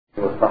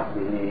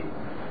وصحبه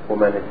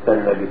ومن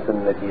استنى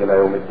بسنته إلى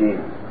يوم الدين.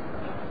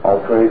 All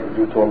praise is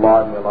due to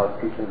Allah, and may Allah's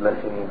peace and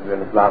blessings be on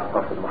His last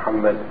Prophet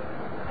Muhammad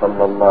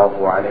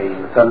sallallahu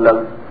alayhi wa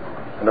sallam,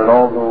 and on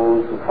all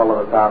those who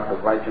follow the path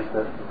of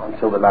righteousness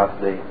until the last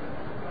day.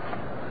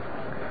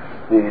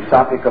 The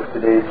topic of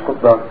today's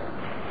khutbah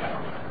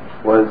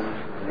was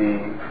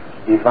the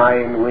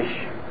divine wish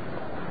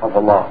of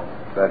Allah.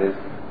 That is,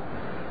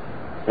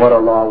 what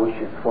Allah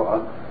wishes for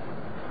us,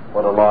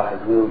 what Allah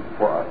has willed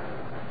for us,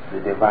 the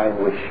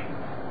divine wish.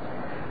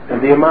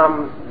 And the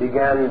Imam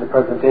began the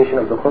presentation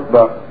of the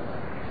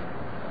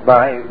khutbah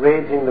by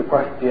raising the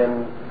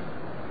question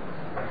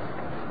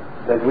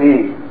that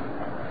we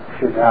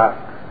should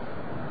ask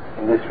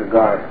in this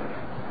regard.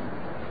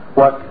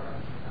 What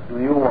do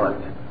you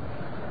want?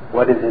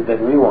 What is it that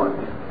we want?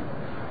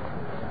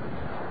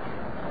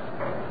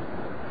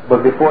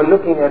 But before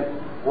looking at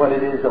what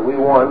it is that we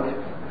want,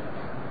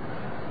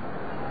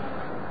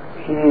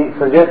 he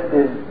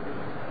suggested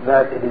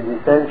that it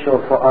is essential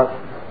for us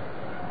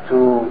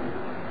to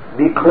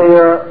be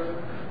clear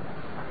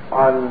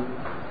on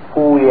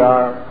who we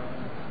are,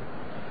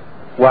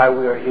 why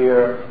we are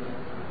here,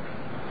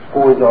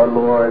 who is our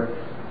Lord.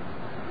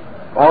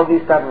 All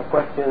these type of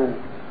questions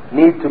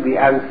need to be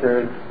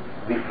answered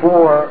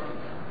before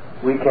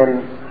we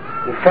can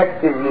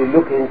effectively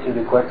look into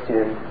the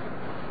question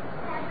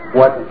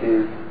what it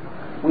is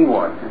we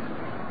want.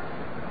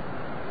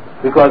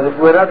 Because if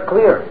we're not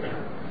clear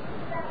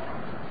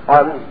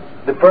on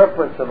the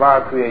purpose of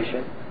our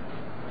creation,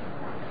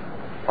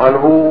 on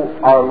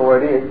who our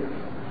Lord is,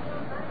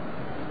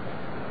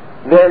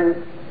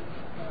 then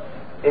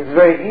it's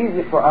very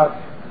easy for us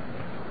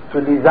to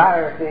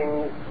desire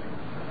things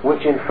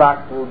which in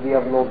fact will be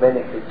of no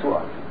benefit to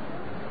us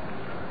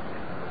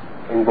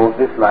in both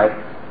this life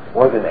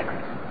or the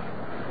next.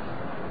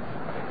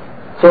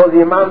 So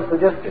the Imam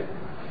suggested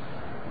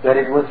that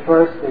it was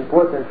first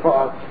important for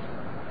us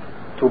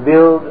to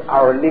build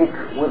our link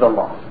with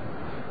Allah,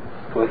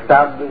 to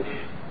establish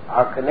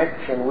our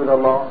connection with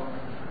Allah,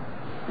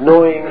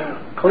 knowing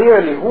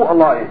clearly who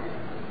Allah is,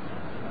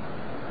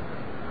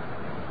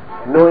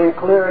 knowing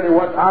clearly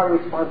what our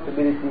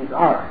responsibilities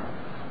are.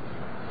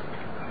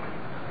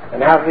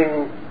 And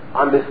having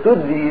understood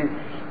these,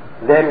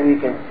 then we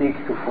can seek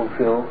to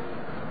fulfill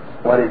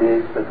what it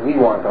is that we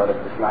want out of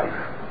this life.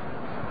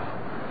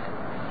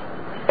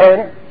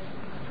 And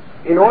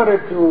in order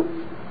to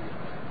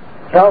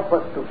help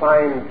us to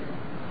find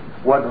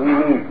what we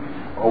need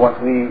or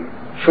what we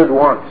should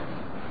want,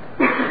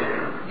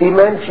 he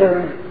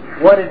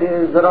mentioned what it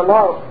is that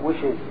Allah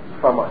wishes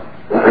from us.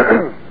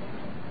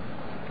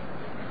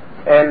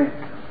 And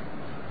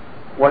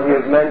what he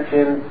has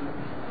mentioned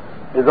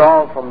is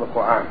all from the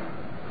Quran.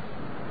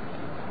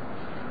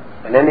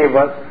 And any of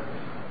us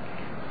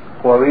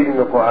who are reading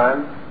the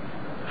Quran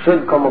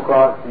should come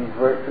across these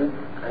verses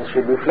and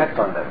should reflect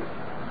on them.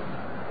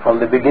 From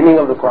the beginning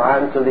of the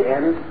Quran to the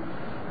end,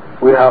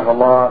 we have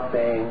Allah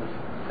saying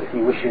that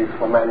He wishes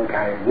for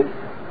mankind this,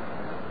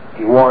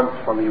 He wants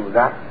from you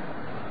that,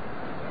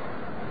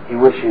 He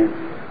wishes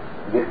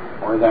this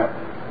or that.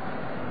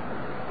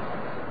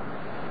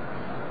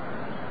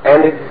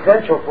 And it's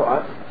essential for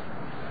us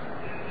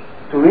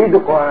to read the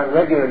Quran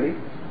regularly,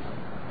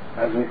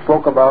 as we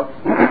spoke about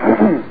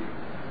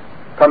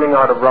coming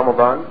out of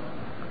Ramadan.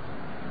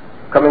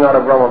 Coming out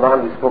of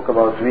Ramadan, we spoke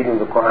about reading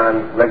the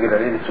Quran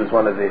regularly. This was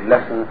one of the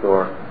lessons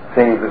or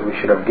things that we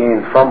should have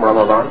gained from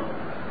Ramadan.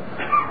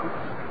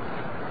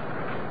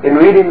 In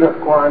reading the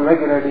Quran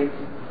regularly,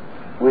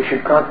 we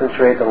should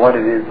concentrate on what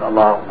it is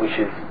Allah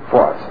wishes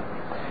for us.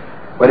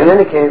 But in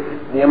any case,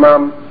 the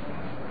Imam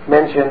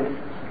mentioned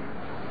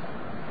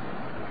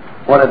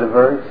one of the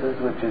verses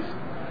which is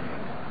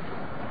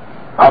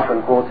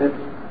often quoted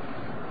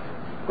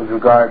with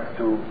regard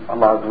to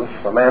Allah's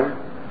wish for man.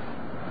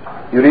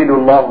 يريد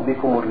الله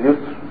بكم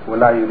اليسر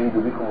ولا يريد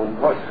بكم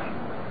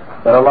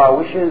العسر. That Allah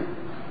wishes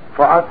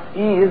for us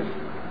ease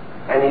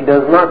and He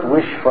does not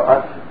wish for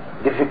us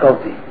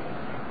difficulty.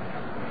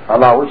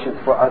 Allah wishes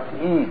for us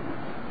ease.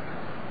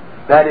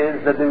 That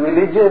is, that the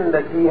religion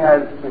that He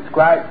has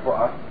prescribed for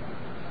us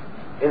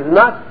is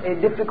not a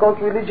difficult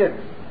religion.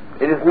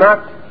 It is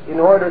not in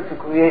order to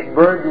create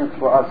burdens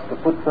for us, to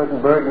put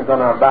certain burdens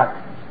on our back,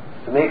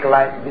 to make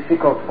life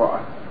difficult for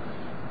us.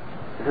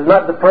 This is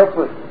not the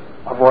purpose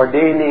of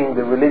ordaining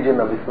the religion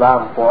of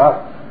Islam for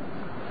us.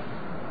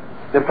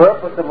 The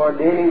purpose of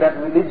ordaining that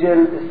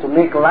religion is to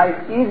make life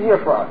easier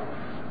for us.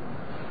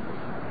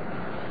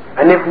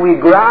 And if we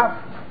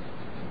grasp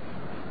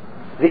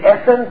the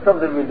essence of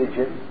the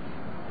religion,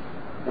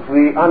 if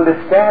we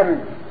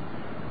understand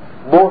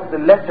both the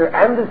letter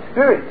and the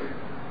spirit,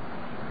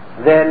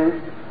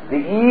 then the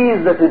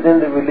ease that is in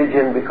the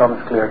religion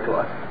becomes clear to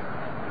us.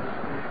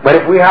 But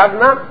if we have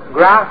not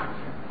grasped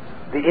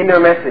the inner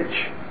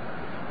message,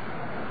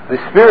 the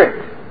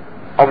spirit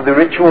of the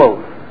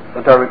rituals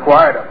that are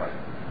required of us,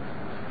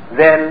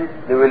 then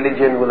the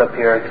religion will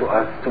appear to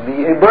us to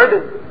be a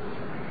burden.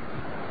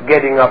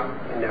 Getting up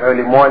in the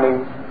early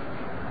morning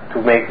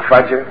to make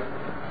fajr,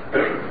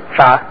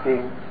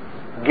 fasting,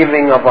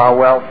 giving of our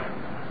wealth,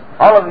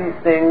 all of these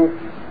things,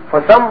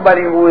 for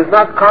somebody who is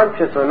not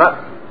conscious or not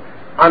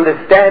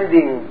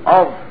understanding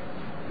of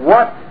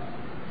what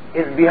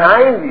is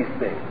behind these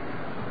things,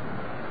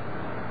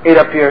 it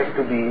appears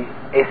to be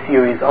a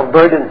series of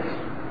burdens.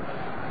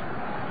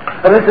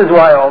 And this is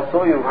why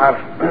also you have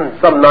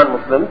some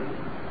non-Muslims,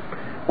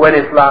 when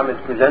Islam is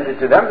presented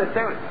to them, they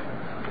say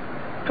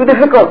it's too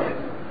difficult,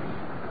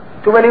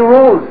 too many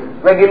rules,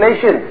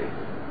 regulations.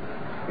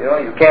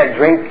 You can't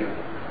drink, you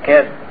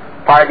can't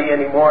party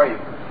anymore, you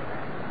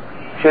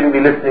shouldn't be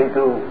listening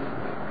to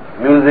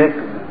music,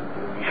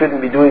 you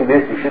shouldn't be doing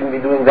this, you shouldn't be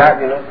doing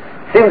that,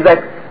 Seems like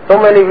so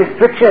many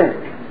restrictions.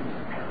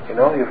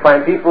 You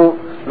find people,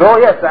 no,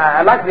 yes,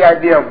 I like the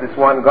idea of this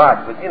one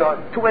God, but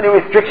too many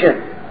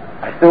restrictions.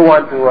 I still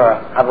want to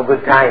have a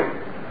good time.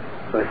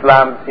 So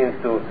Islam seems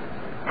to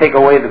take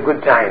away the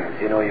good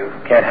times. You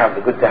can't have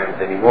the good times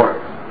anymore.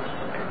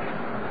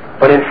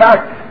 But in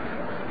fact,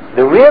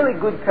 the really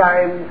good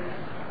times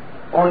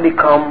only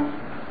come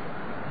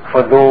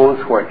for those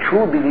who are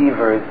true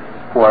believers,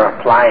 who are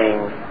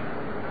applying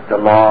the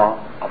law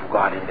of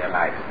God in their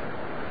lives.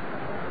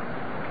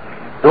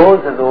 Those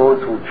are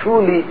those who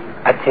truly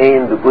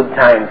attain the good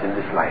times in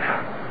this life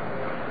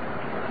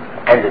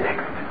and the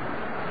next,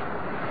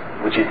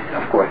 which is,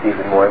 of course,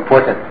 even more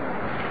important.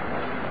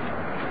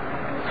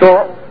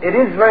 So, it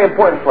is very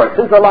important for us,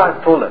 since Allah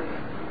has told us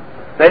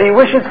that He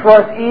wishes for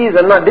us ease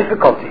and not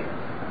difficulty.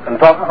 And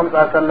Prophet Muhammad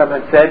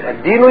had said,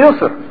 Ad-Deenu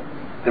Yusr,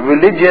 the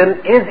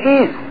religion is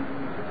ease.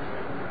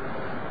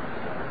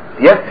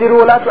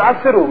 Yassiru la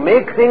tu'assiru,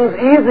 make things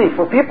easy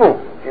for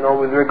people,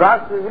 with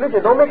regards to the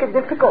religion. Don't make it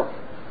difficult.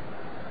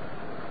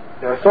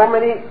 There are so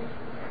many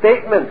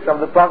statements of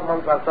the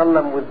Prophet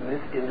Muhammad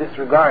in this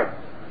regard,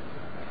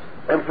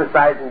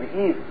 emphasizing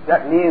the ease.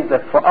 That means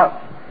that for us,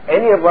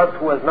 any of us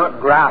who has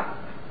not grasped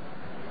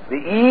the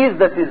ease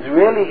that is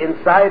really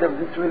inside of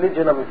this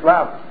religion of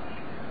Islam,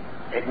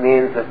 it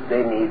means that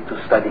they need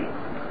to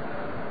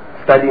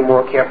study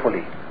more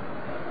carefully,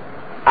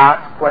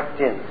 ask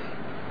questions,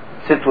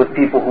 sit with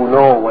people who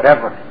know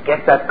whatever,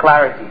 get that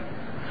clarity,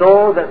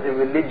 so that the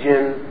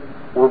religion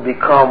will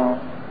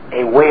become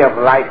a way of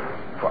life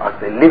for us,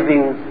 a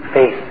living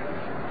faith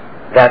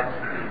that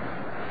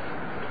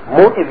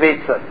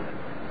motivates us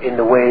in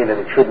the way that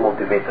it should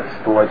motivate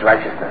us towards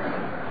righteousness,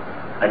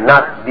 and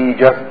not be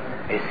just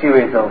a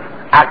series of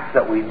acts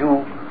that we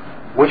do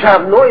which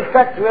have no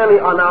effect really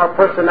on our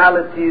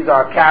personalities,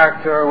 our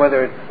character,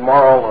 whether it's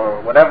moral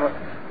or whatever.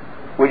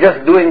 We're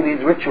just doing these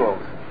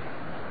rituals,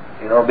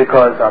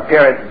 because our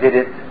parents did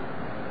it,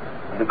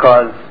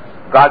 because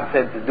God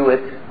said to do it.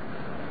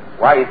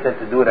 Why He said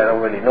to do it, I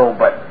don't really know,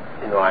 but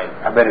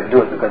I better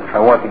do it, because if I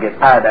want to get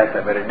paradise,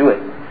 I better do it.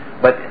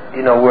 But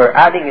we're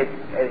adding it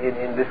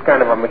in this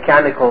kind of a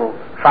mechanical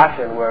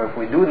fashion, where if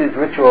we do these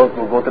rituals,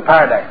 we'll go to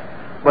paradise.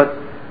 But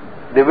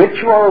the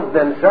rituals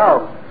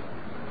themselves,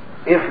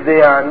 if they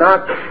are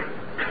not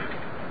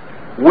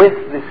with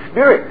the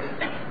spirit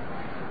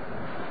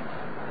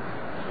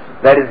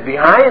that is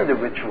behind the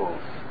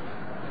rituals,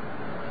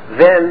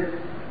 then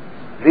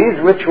these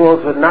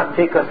rituals would not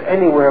take us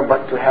anywhere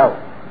but to hell.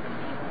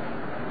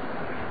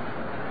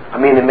 I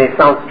mean, it may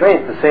sound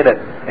strange to say that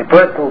a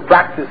person who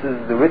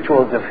practices the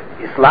rituals of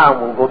Islam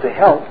will go to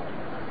hell,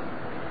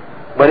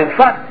 but in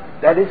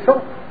fact, that is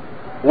so.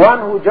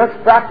 One who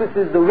just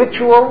practices the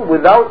ritual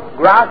without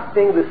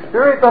grasping the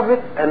spirit of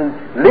it and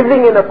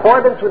living in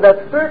accordance with that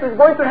spirit is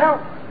going to hell.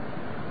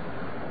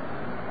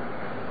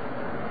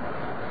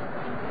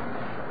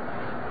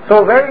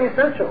 So very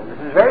essential. This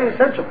is very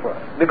essential for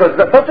us. Because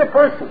such a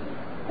person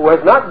who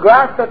has not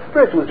grasped that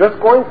spirit, who is just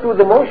going through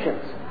the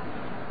motions,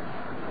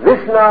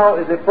 this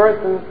now is a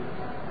person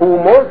who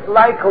most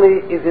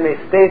likely is in a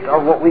state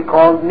of what we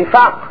call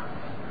nifaq,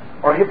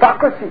 or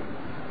hypocrisy,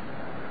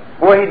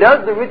 where he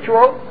does the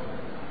ritual,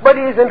 but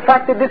he is in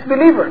fact a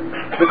disbeliever,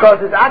 because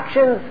his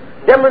actions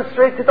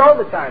demonstrate it all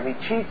the time. He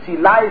cheats, he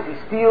lies, he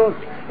steals,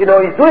 he's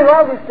doing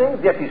all these things,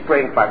 yet he's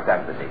praying 5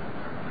 times a day.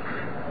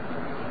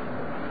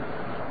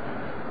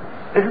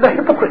 This is a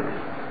hypocrite.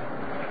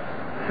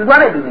 This is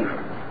not a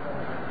believer.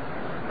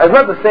 That's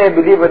not to say a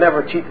believer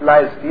never cheats,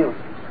 lies, steals.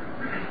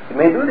 He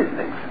may do these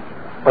things,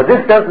 but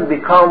this doesn't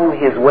become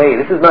his way.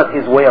 This is not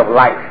his way of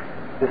life.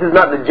 This is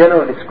not the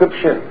general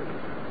description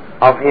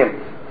of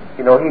him.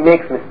 He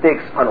makes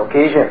mistakes on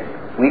occasion.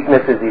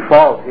 Weaknesses, he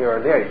falls here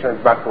or there, he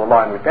turns back to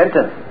Allah in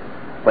repentance.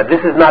 But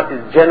this is not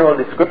his general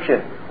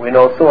description. We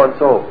know so and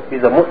so,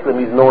 he's a Muslim,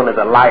 he's known as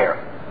a liar.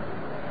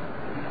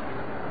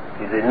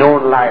 He's a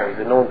known liar,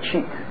 he's a known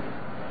cheat.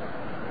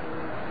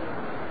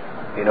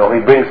 He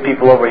brings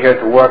people over here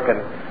to work,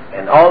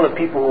 and all the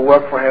people who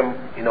work for him,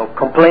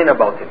 complain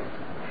about him.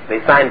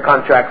 They sign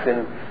contracts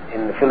in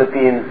the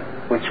Philippines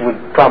which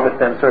would promise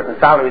them certain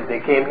salaries. They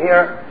came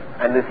here,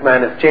 and this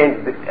man has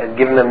changed and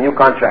given them new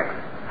contracts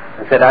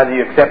and said, either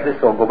you accept this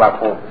or go back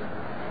home.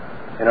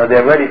 They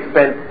already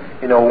spent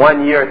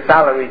 1 year's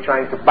salary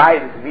trying to buy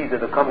this visa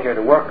to come here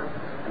to work,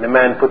 and the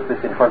man puts this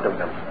in front of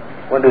them.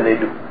 What do? They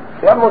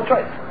have no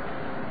choice.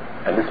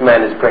 And this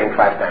man is praying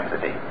 5 times a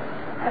day.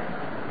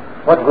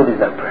 What good is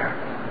that prayer?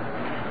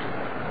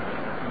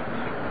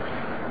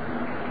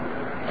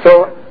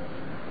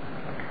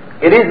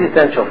 it is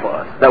essential for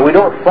us that we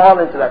don't fall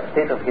into that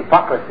state of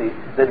hypocrisy,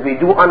 that we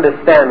do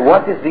understand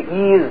what is the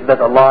ease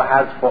that Allah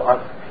has for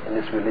us in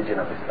this religion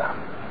of Islam.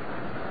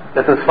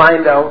 Let us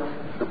find out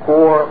the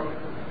core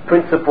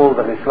principles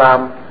of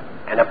Islam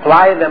and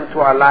apply them to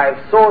our lives,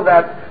 so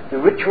that the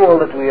ritual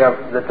that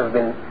have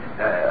been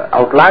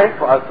outlined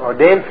for us,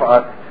 ordained for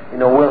us,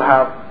 will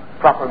have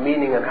proper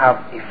meaning and have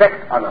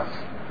effect on us.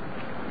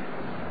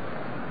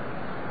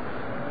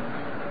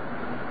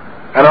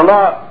 And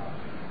Allah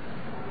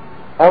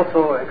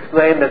also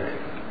explained that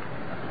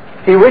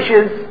He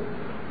wishes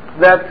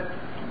that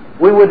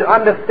we would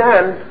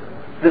understand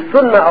the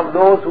sunnah of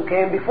those who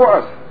came before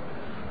us.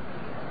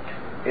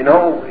 In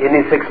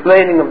His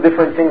explaining of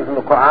different things in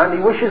the Quran,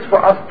 He wishes for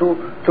us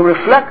to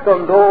reflect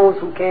on those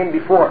who came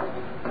before.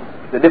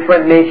 The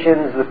different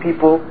nations, the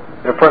people,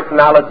 their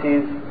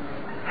personalities,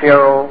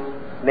 Pharaoh,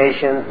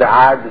 nations, the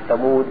Ad, the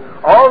Samud.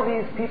 All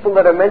these people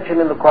that are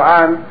mentioned in the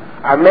Quran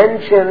are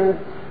mentioned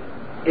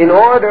in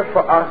order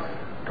for us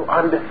to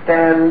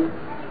understand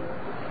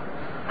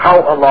how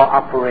Allah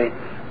operates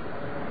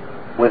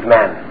with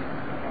man.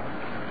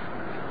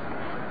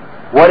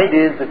 What it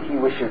is that He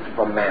wishes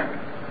from man.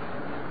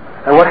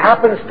 And what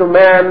happens to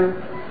man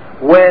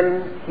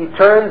when he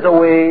turns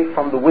away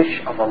from the wish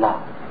of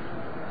Allah.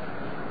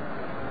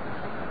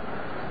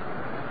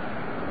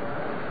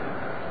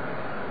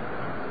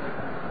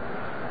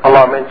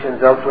 Allah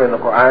mentions elsewhere in the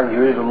Quran,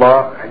 يُرِيدُ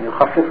اللَّهُ أَنْ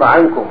يُخَفِّفَ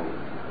عَنْكُمْ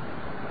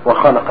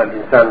وَخَلَقَ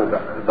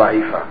الْإِنسَانُ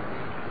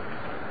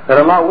ضَعِيفًا. That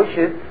Allah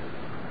wishes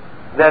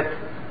that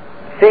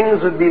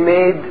things would be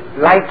made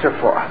lighter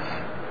for us.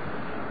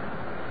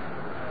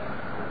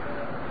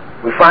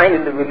 We find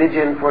in the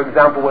religion, for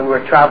example, when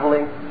we're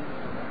traveling,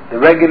 the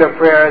regular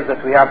prayers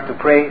that we have to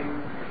pray,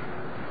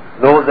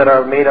 those that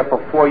are made up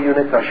of 4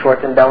 units are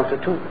shortened down to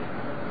 2.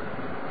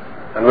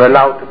 And we're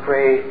allowed to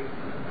pray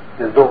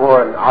the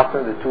Zuhur and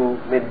Asr, the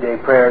 2 midday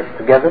prayers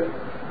together.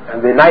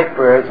 And the night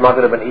prayers,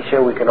 Maghrib and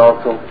Isha, we can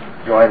also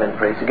join and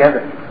pray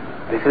together.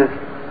 This is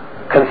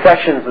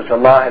concessions which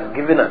Allah has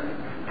given us,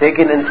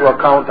 taking into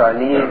account our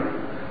needs,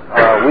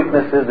 our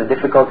weaknesses, the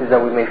difficulties that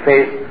we may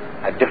face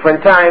at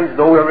different times.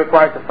 Though we're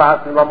required to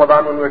fast in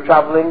Ramadan when we're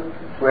traveling,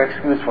 we're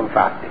excused from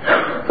fasting.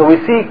 So we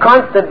see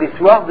constantly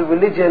throughout the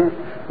religion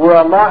where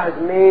Allah has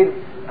made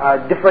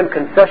different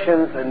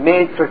concessions and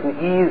made certain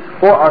ease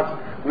for us,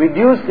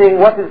 reducing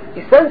what is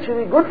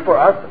essentially good for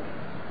us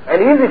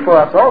and easy for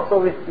us, also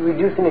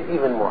reducing it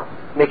even more,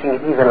 making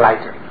it even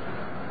lighter.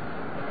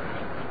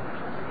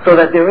 So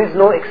that there is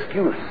no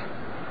excuse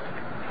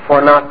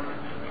for not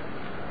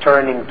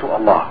turning to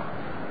Allah.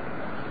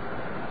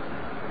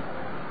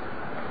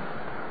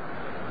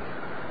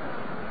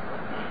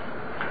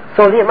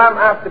 So the Imam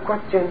asked the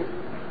question,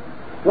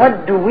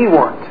 what do we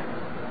want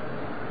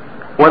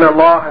when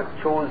Allah has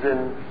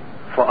chosen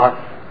for us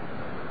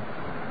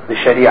the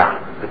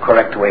Sharia, the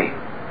correct way?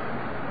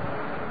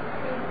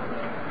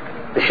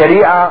 The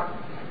Sharia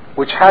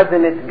which has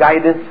in it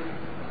guidance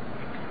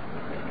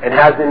and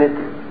has in it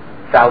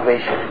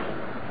salvation.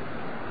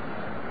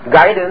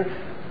 Guidance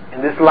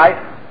in this life.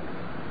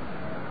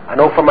 I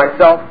know for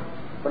myself,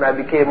 when I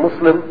became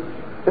Muslim,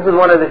 this is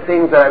one of the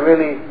things that I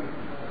really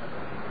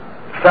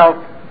felt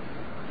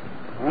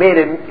made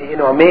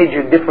a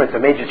major difference, a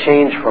major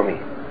change for me.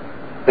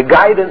 The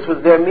guidance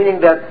was there,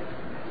 meaning that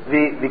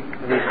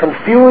the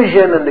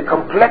confusion and the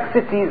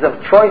complexities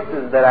of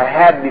choices that I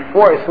had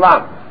before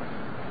Islam,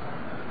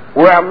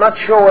 where I'm not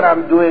sure what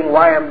I'm doing,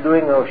 why I'm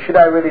doing, or should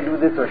I really do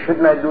this or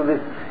shouldn't I do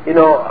this,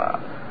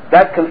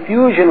 that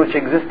confusion which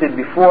existed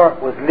before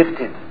was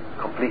lifted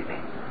completely.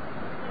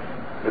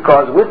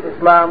 Because with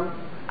Islam,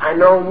 I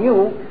now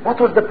knew what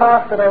was the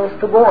path that I was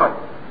to go on.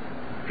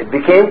 It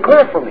became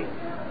clear for me.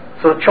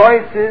 So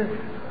choices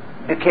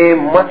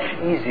became much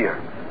easier.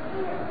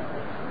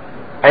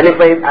 And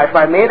if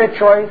I made a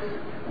choice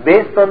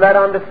based on that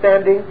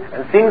understanding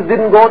and things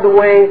didn't go the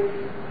way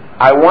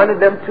I wanted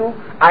them to,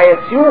 I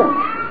assumed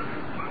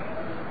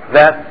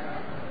that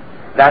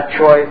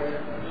choice,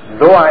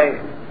 though I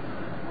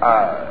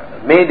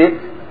made it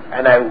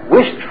and I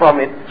wished from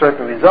it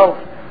certain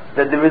results,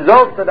 that the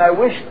results that I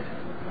wished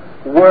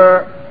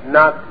were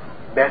not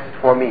best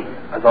for me.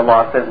 As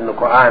Allah says in the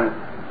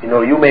Quran,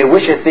 you may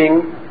wish a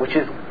thing which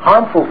is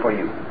harmful for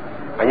you,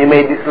 and you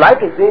may dislike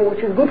a thing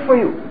which is good for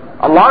you.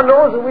 Allah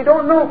knows and we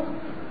don't know.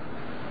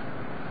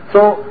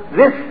 So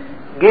this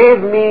gave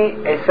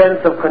me a sense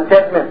of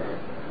contentment.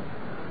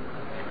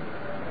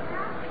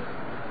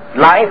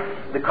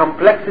 Life, the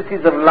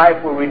complexities of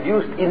life were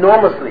reduced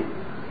enormously.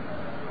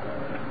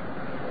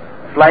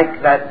 It's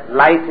like that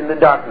light in the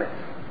darkness.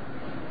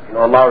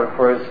 Allah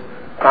refers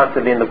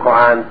constantly in the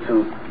Quran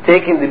to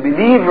taking the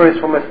believers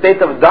from a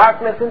state of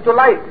darkness into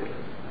light.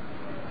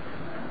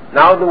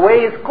 Now the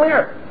way is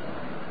clear.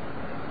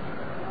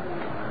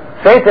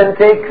 Satan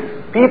takes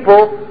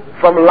people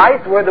from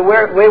light where the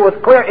way was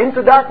clear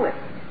into darkness.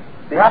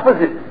 The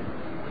opposite.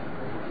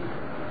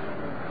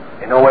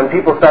 When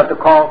people start to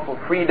call for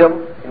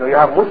freedom, you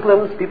have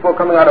Muslims, people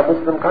coming out of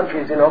Muslim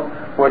countries,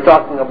 who are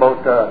talking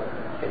about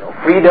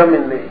freedom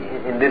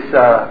in this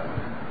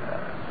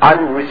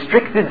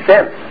unrestricted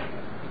sense.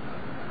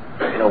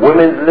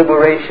 Women's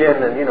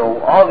liberation and,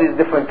 all these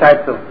different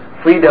types of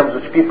freedoms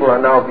which people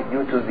are now,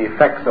 due to the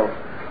effects of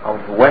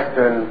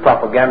Western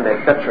propaganda,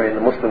 etc. in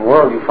the Muslim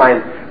world, you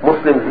find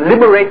Muslims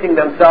liberating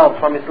themselves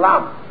from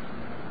Islam.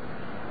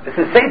 This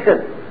is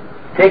Satan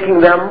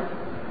taking them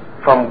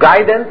from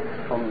guidance,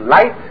 from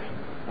light,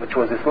 which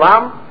was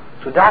Islam,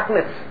 to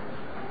darkness.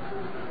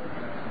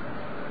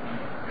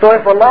 So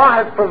if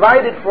Allah has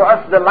provided for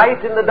us the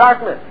light in the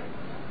darkness,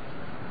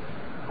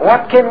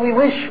 what can we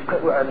wish?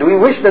 Do we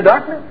wish the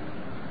darkness?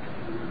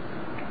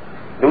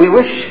 Do we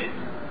wish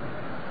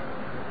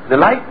the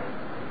light?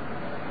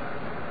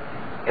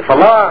 If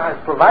Allah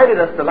has provided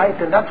us the light,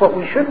 then that's what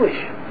we should wish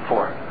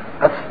for.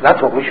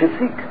 That's what we should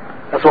seek.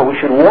 That's what we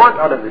should want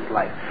out of this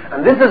life.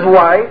 And this is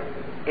why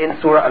in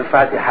Surah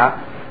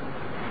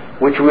Al-Fatiha,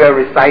 which we are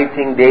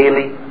reciting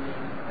daily,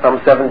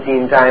 some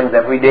 17 times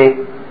every day,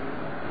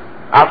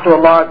 after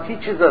Allah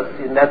teaches us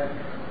in that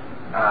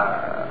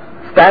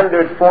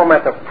standard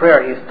format of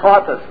prayer, He's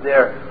taught us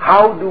there,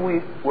 how do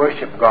we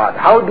worship God?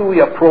 How do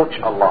we approach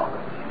Allah?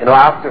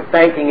 After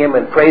thanking Him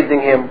and praising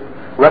Him,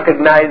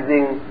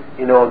 recognizing,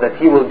 that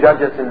He will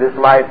judge us in this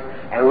life,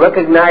 and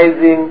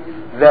recognizing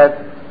that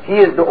He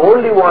is the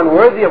only one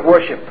worthy of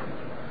worship,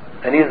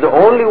 and He is the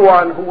only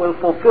one who will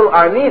fulfill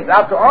our needs.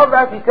 After all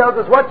that, He tells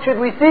us, what should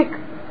we seek?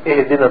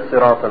 Ihdina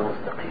as-sirat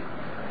al-mustaqim.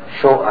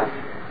 Show us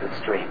the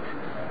straight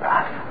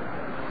path,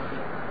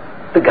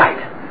 the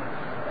guidance.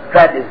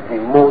 That is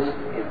the most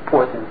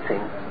important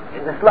thing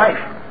in this life.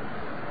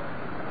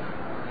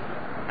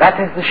 That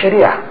is the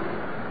Sharia.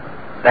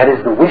 That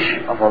is the wish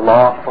of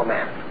Allah for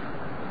man.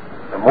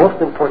 The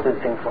most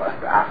important thing for us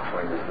to ask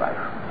for in this life.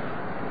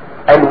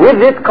 And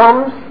with it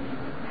comes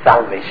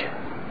salvation.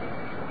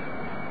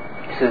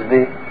 This is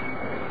the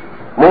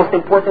most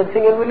important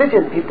thing in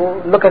religion.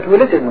 People look at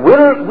religion.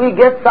 Will we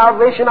get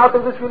salvation out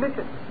of this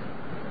religion?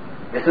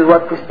 This is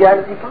what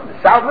Christianity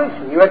promises.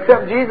 Salvation. You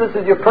accept Jesus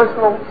as your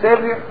personal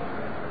Savior.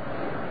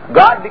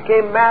 God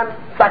became man,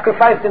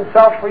 sacrificed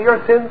Himself for your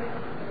sins.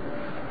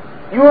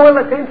 You will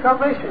attain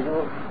salvation. You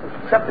will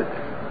accept it.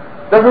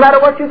 Doesn't matter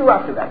what you do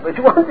after that. But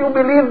once you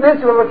believe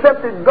this, you have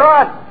accepted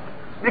God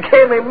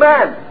became a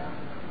man.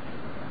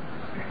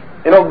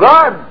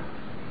 God,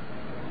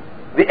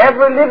 the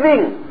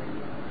ever-living,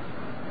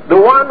 the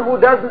one who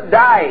doesn't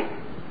die,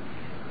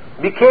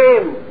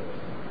 became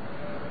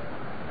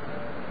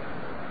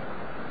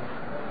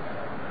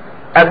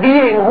a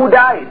being who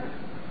died.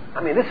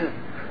 This is,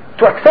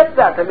 to accept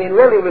that,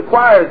 really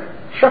requires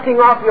shutting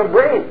off your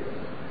brain.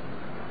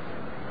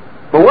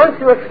 But once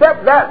you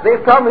accept that, they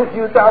promise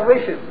you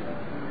salvation.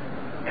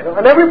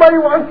 And everybody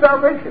wants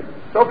salvation.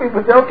 So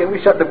people say, okay,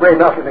 we shut the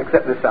brain off and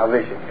accept this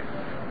salvation here.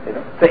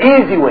 It's an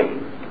easy way.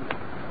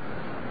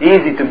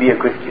 Easy to be a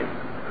Christian.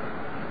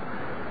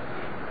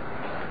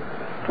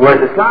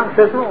 Whereas Islam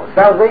says, no,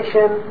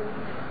 salvation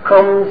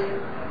comes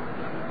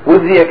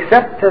with the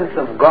acceptance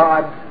of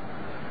God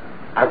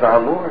as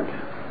our Lord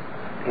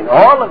in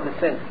all of the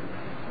senses,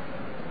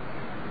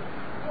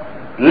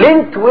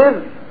 linked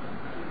with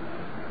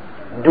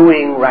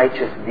doing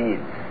righteous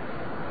deeds,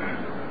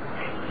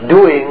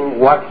 doing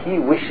what He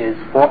wishes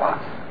for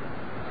us.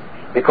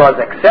 Because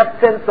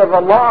acceptance of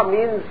Allah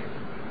means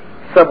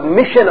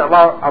submission of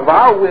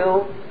our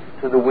will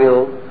to the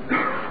will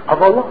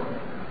of Allah.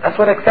 That's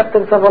what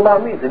acceptance of Allah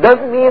means. It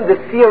doesn't mean the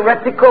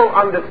theoretical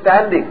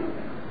understanding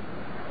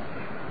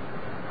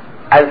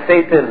as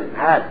Satan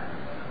had,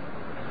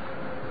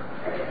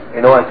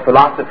 as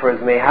philosophers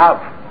may have.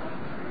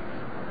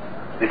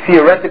 The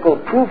theoretical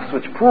proofs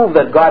which prove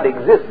that God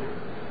exists.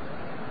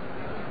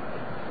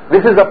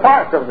 This is a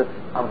part of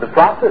the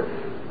process.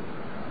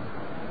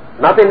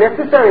 Not a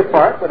necessary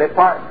part, but a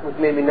part which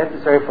may be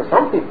necessary for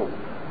some people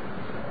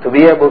to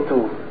be able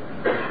to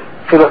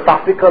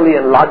philosophically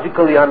and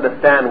logically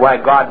understand why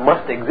God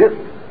must exist.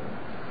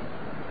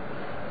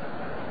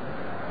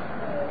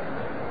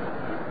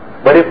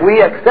 But if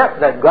we accept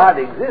that God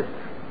exists,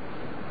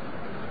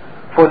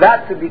 for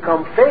that to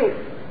become faith,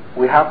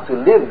 we have to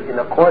live in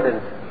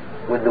accordance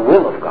with the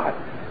will of God.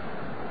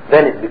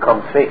 Then it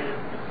becomes faith,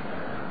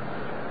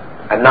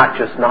 and not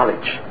just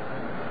knowledge.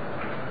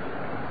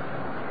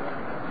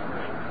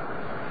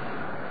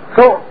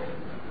 So,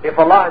 if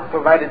Allah has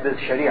provided this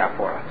Sharia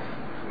for us,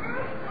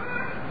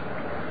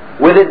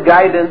 with its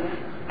guidance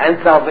and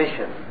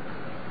salvation,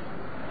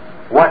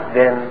 what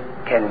then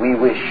can we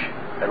wish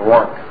and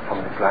want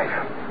from this life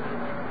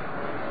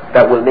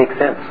that will make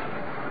sense?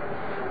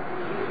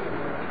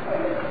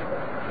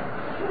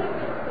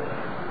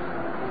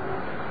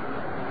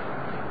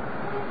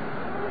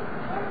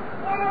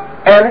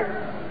 And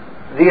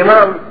the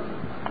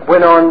Imam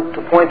went on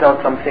to point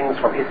out some things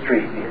from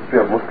history, the history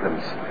of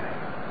Muslims,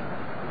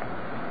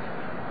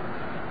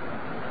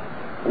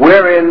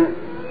 wherein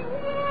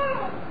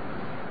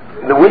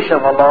the wish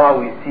of Allah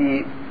we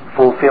see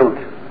fulfilled.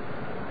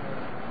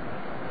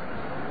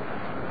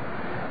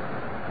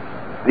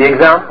 The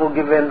example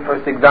given,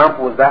 first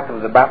example, was that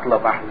of the Battle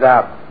of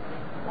Ahzab,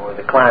 or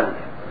the clans,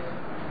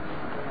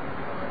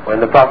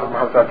 when the Prophet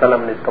Muhammad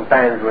and his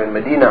companions were in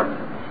Medina,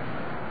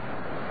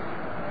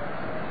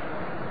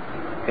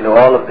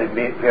 all of the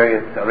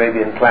various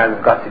Arabian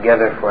clans got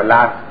together for a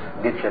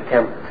last-ditch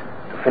attempt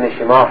to finish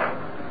him off.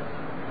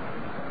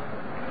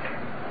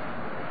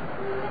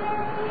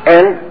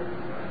 And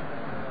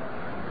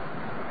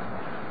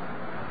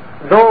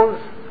those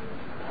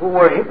who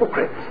were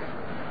hypocrites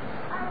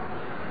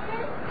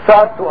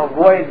sought to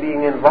avoid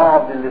being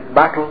involved in this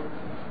battle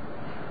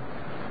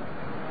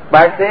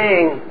by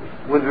saying,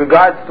 with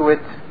regards to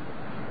it,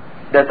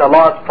 that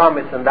Allah's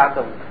promise and that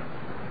of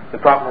the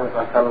Prophet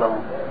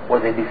ﷺ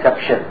was a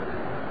deception.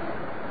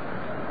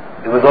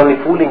 It was only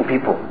fooling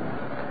people.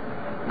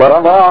 But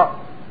Allah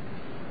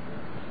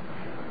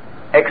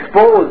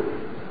exposed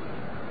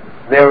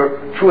their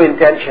true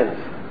intentions,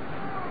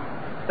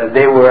 that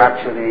they were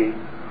actually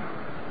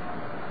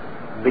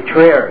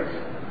betrayers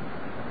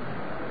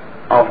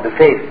of the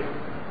faith,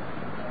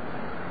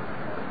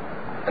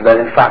 and that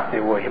in fact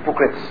they were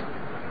hypocrites.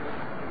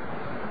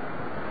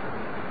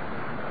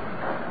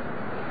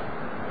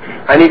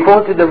 And he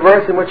quoted the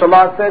verse in which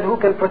Allah said, who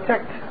can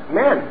protect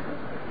man?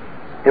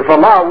 If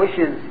Allah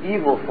wishes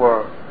evil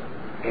for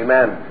a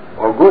man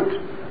or good,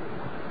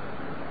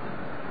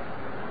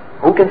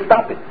 who can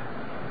stop it?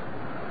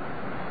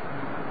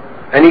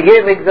 And he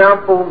gave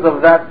examples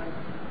of that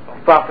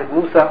of Prophet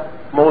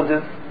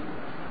Moses,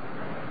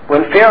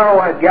 when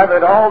Pharaoh had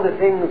gathered all the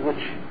things which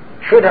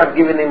should have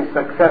given him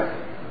success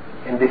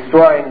in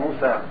destroying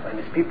Musa and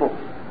his people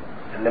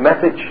and the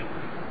message.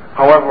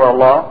 However,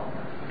 Allah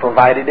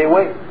provided a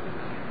way.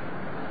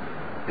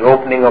 The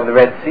opening of the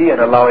Red Sea and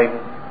allowing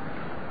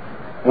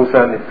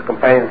Musa and his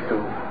companions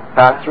to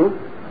pass through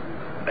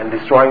and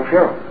destroying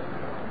Pharaoh.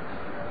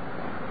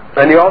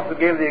 And he also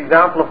gave the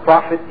example of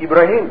Prophet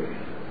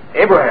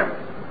Abraham,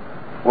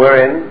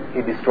 wherein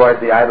he destroyed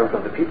the idols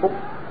of the people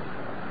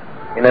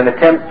in an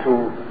attempt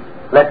to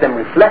let them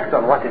reflect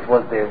on what it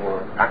was they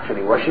were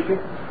actually worshipping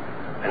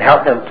and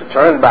help them to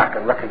turn back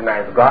and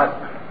recognize God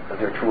as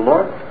their true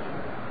Lord.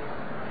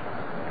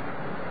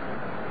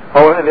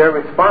 However, their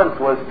response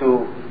was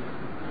to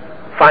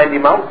find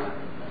him out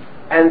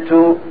and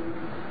to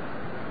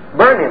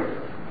burn him,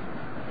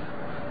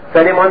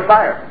 set him on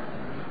fire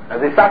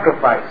as a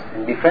sacrifice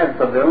in defense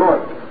of their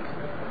Lord,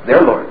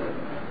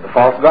 the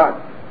false God.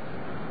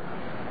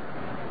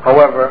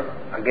 However,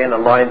 again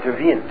Allah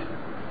intervened,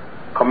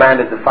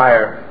 commanded the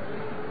fire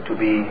to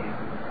be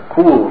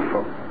cool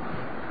from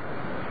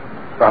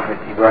Prophet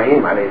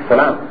Ibrahim alayhi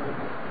salam,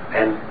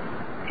 and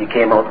he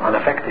came out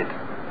unaffected.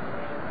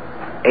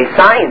 A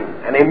sign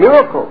and a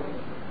miracle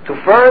to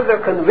further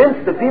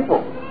convince the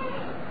people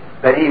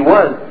that he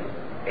was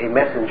a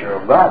messenger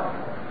of God,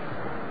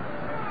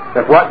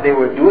 that what they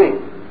were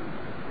doing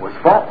was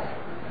false.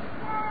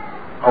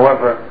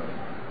 However,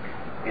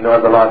 as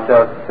Allah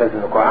says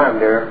in the Quran,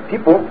 there are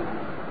people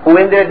who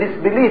in their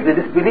disbelief, the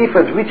disbelief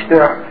has reached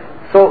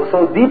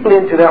so deeply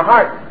into their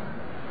heart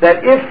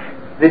that if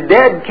the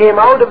dead came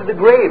out of the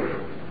grave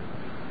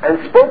and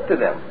spoke to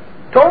them,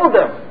 told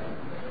them,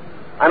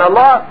 and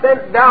Allah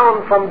sent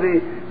down from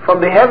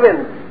the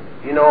heavens,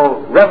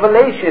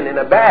 revelation in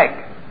a bag,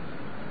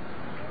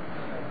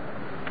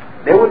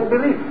 they wouldn't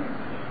believe.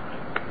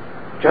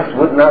 Just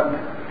would not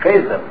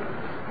faze them.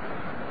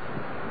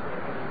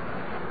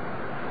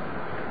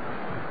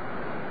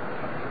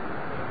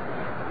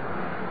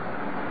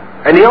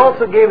 And he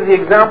also gave the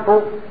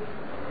example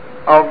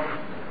of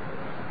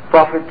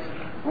Prophet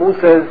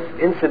Musa's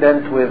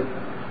incident with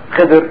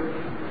Khidr,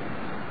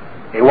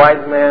 a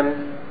wise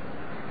man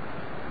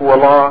to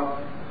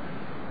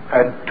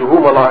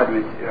whom Allah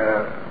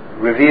had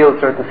revealed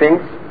certain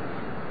things,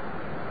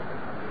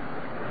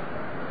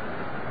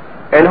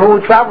 and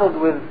who traveled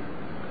with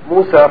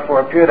Musa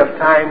for a period of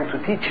time to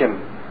teach him,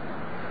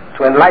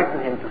 to enlighten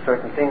him to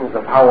certain things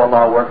of how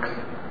Allah works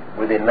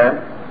within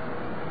man,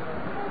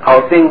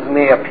 how things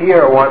may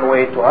appear one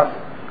way to us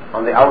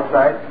on the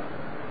outside,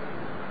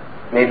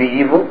 maybe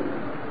evil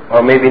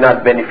or maybe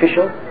not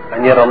beneficial,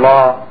 and yet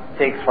Allah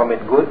takes from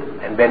it good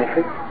and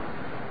benefit.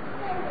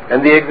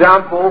 And the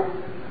example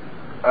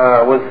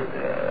was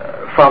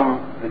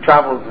from the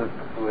travels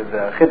with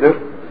Khidr,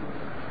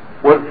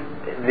 was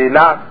the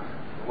last,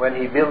 when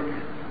he built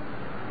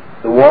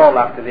the wall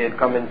after they had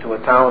come into a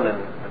town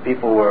and the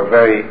people were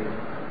very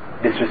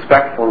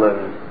disrespectful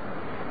and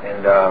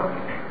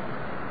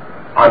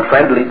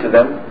unfriendly to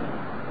them,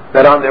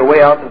 that on their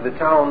way out of the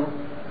town,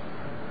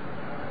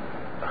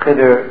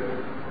 Khidr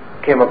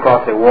came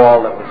across a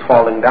wall that was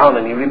falling down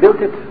and he rebuilt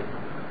it.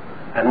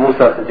 And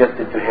Musa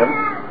suggested to him,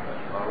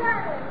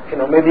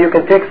 maybe you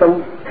can take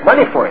some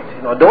money for it.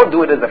 Don't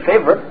do it as a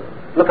favor.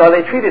 Look how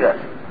they treated us.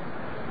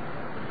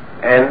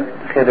 And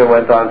Khidr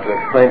went on to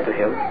explain to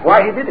him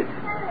why he did it.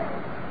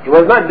 He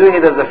was not doing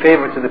it as a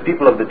favor to the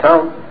people of the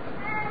town.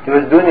 He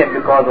was doing it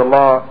because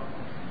Allah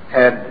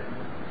had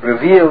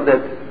revealed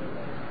that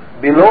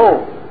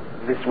below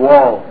this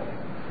wall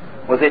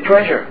was a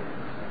treasure,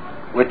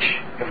 which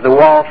if the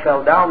wall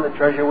fell down, the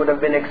treasure would have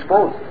been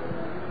exposed.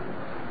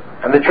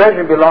 And the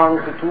treasure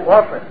belonged to two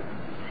orphans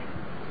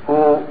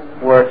who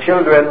were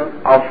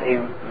children of a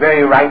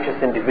very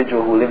righteous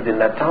individual who lived in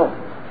that town.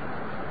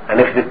 And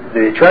if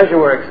the treasure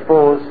were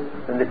exposed,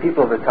 then the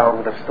people of the town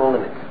would have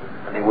stolen it,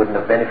 and they wouldn't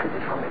have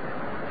benefited from it.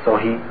 So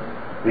he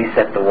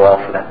reset the wall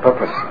for that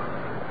purpose.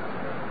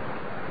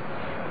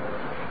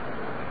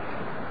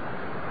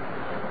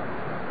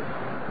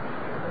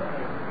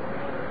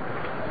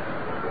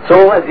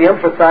 So, as he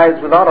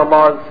emphasized, without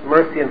Allah's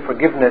mercy and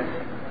forgiveness,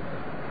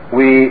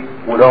 we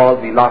would all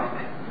be lost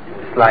in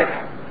this life.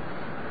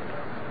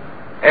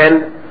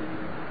 And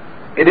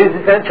it is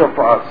essential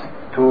for us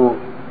to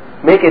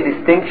make a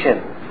distinction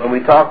when we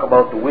talk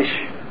about the wish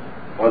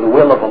or the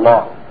will of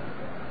Allah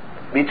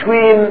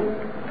between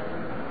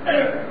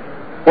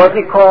what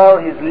we call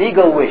His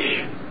legal wish,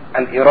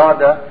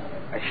 al-irada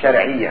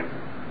al-shar'iyya.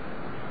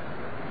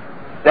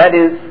 That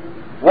is,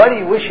 what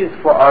He wishes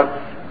for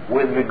us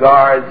with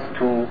regards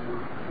to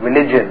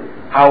religion,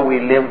 how we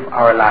live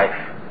our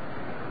life.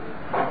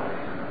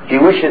 He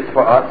wishes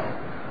for us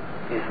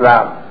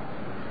Islam,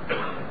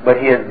 but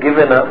He has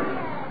given us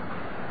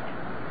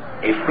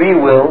a free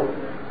will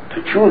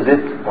to choose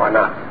it or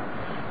not.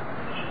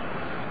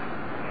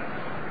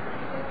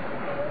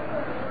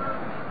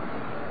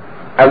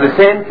 At the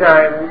same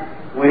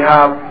time, we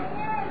have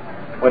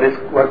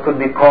what could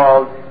be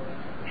called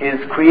His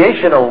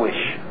creational wish,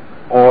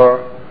 or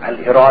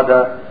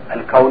al-irada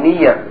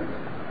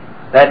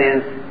al-kawniyya. That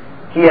is,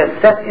 He has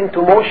set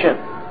into motion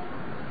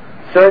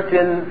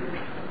certain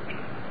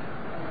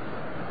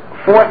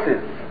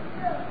forces,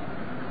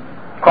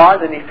 cause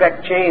and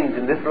effect chains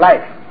in this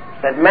life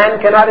that man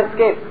cannot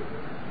escape.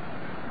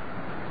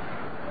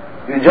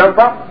 You jump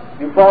up,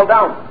 you fall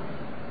down.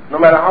 No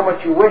matter how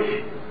much you wish,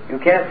 you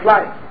can't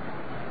fly.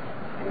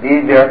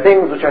 Indeed, there are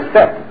things which are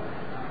set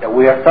that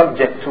we are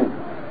subject to.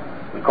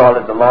 We call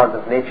it the laws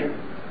of nature.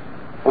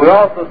 We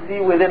also see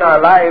within our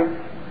lives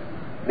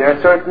there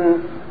are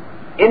certain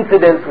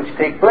incidents which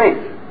take place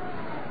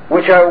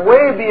which are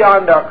way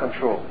beyond our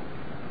control.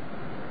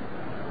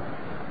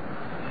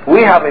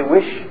 We have a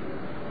wish,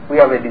 we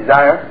have a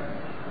desire,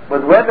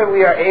 but whether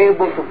we are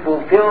able to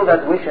fulfill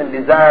that wish and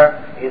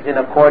desire is in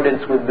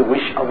accordance with the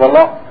wish of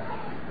Allah.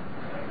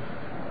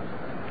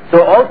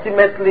 So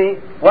ultimately,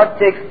 what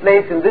takes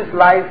place in this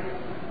life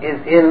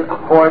is in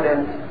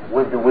accordance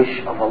with the wish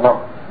of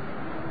Allah.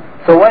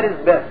 So what is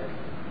best?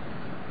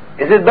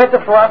 Is it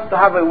better for us to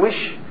have a wish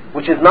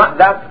which is not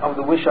that of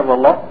the wish of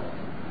Allah?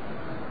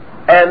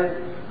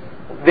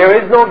 And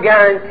there is no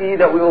guarantee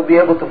that we will be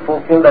able to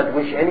fulfill that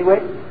wish anyway?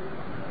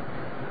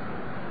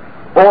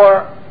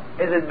 Or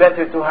is it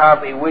better to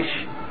have a wish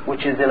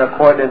which is in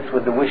accordance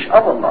with the wish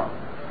of Allah?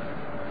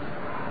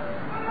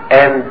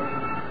 And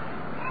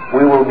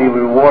we will be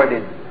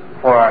rewarded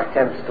for our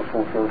attempts to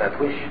fulfill that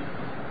wish,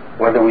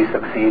 whether we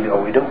succeed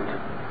or we don't.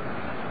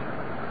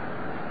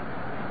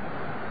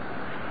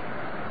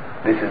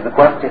 This is the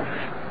question.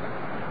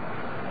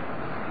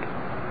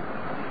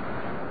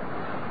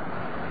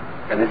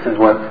 And this is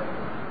what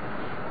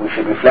we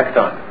should reflect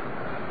on.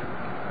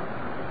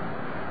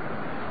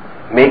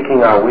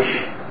 Making our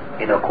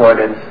wish in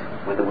accordance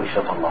with the wish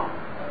of Allah.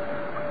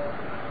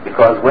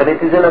 Because when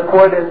it is in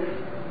accordance,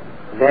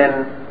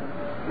 then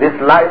this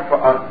life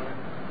for us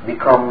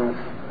becomes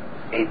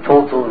a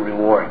total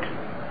reward.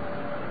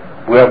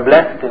 We are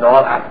blessed in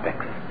all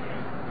aspects.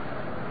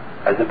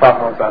 As the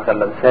Prophet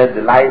ﷺ said,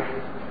 the life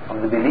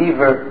of the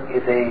believer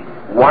is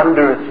a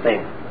wondrous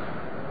thing.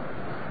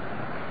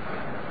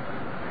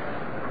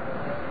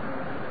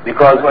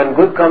 Because when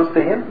good comes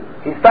to him,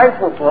 he's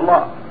thankful to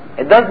Allah.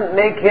 It doesn't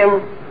make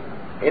him,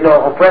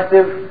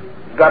 oppressive.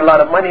 He's got a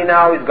lot of money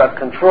now, he's got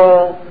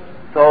control,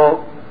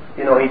 so,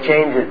 he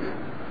changes.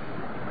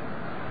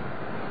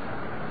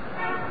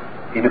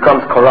 He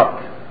becomes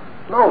corrupt.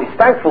 No, he's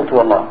thankful to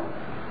Allah.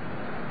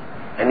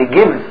 And He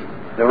gives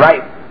the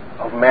right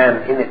of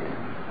man in it.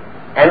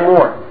 And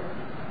more.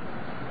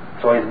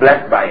 So he's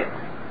blessed by it.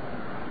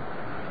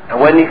 And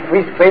when he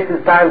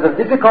faces times of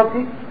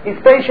difficulty, he's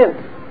patient.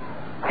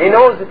 He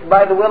knows it's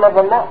by the will of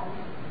Allah.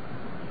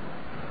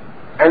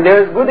 And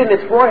there is good in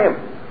it for him.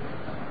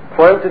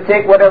 For him to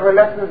take whatever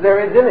lessons there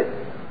is in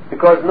it.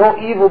 Because no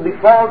evil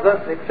befalls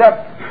us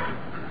except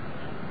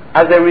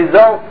as a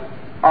result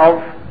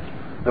of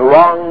the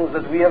wrongs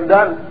that we have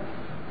done.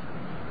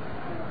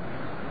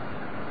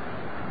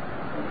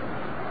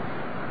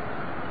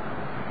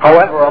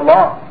 However,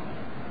 Allah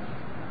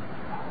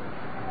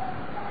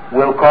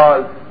will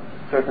cause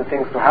certain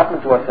things to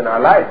happen to us in our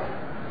lives,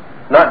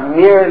 not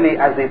merely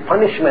as a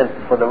punishment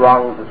for the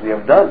wrongs that we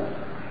have done,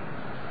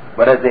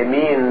 but as a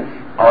means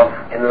of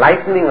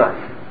enlightening us,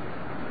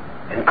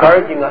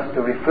 encouraging us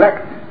to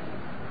reflect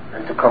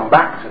and to come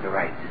back to the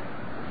right.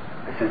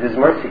 This is His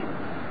mercy,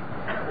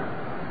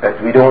 that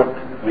we don't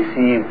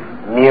receive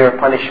mere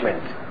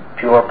punishment,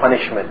 pure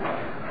punishment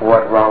for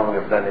what wrong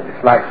we have done in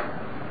this life.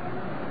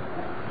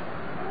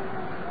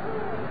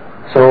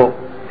 So,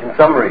 in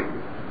summary,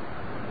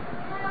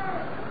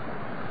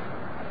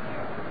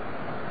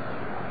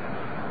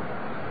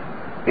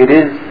 it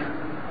is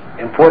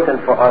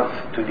important for us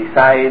to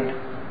decide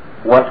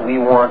what we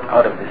want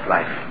out of this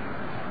life.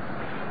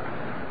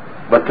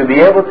 But to be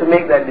able to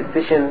make that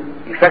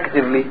decision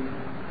effectively,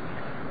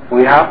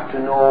 we have to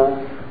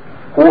know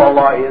who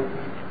Allah is,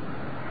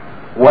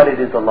 what it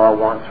is Allah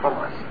wants from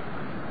us,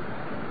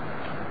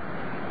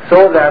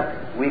 so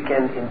that we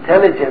can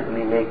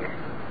intelligently make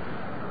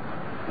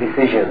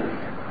decisions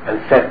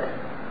and set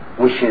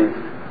wishes,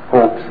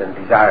 hopes and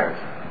desires,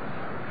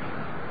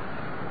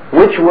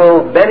 which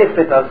will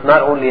benefit us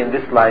not only in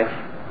this life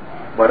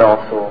but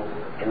also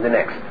in the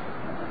next.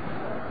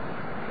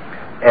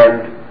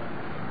 And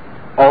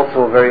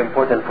also very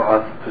important for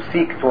us to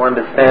seek to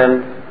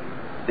understand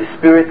the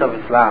spirit of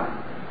Islam,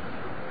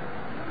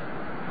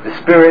 the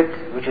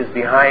spirit which is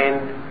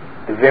behind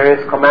the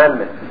various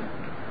commandments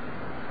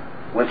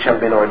which have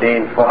been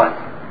ordained for us,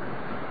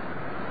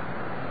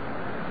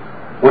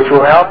 which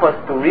will help us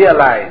to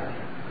realize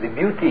the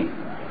beauty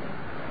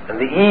and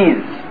the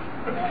ease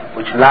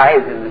which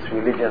lies in this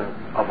religion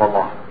of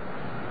Allah,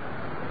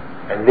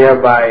 and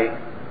thereby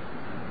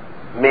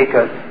make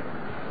us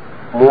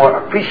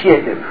more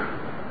appreciative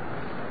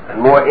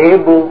and more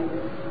able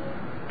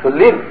to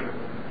live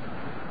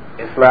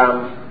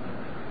Islam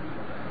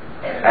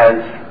as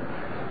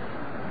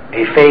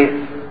a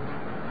faith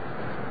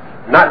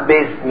not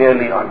based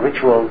merely on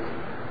rituals,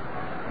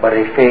 but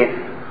a faith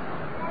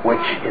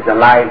which is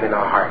alive in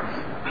our hearts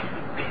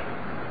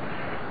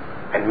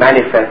and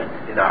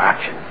manifests in our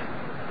actions.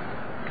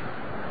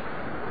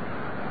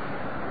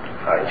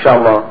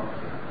 Inshallah,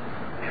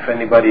 if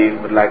anybody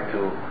would like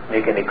to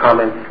make any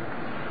comments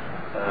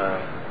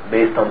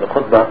based on the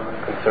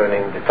khutbah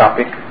concerning the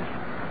topic,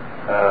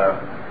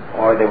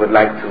 or they would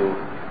like to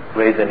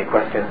raise any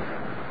questions,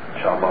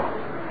 inshallah.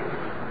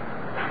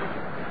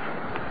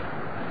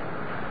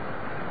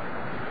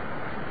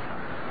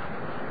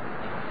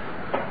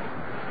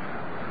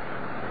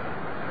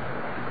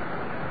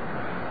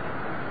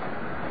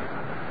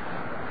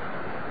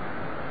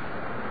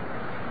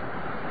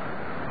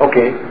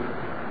 Okay,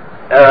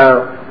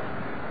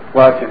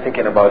 whilst you're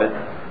thinking about it,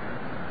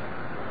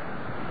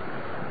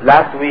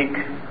 last week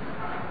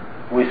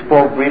we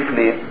spoke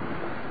briefly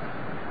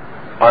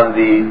on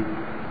the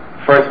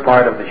first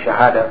part of the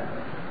Shahada,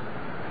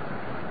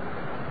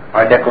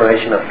 our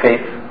declaration of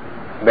faith,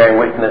 bearing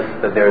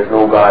witness that there is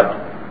no God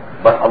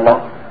but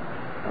Allah,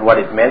 and what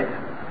it meant.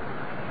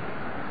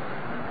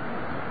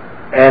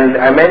 And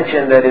I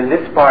mentioned that in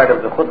this part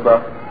of the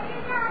khutbah,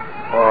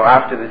 or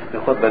after the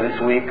khutbah this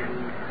week,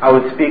 I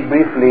would speak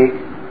briefly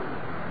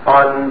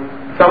on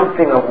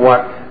something of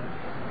what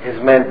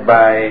is meant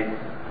by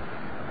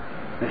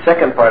the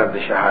second part of the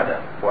Shahada,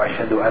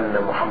 وَأَشْهَدُ أَنَّ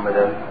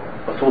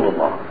مُحَمَّدًا رَسُولُ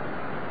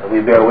اللَّهِ, and we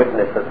bear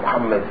witness that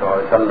Muhammad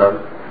ﷺ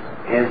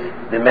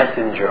is the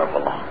messenger of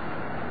Allah.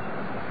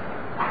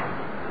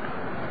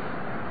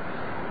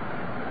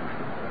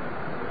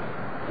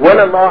 When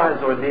Allah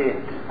has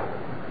ordained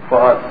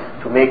for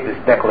us to make this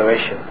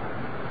declaration,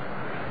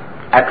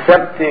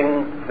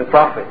 accepting the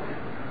Prophet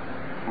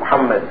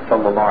Muhammad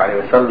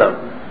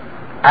ﷺ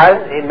as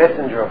a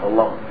messenger of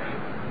Allah,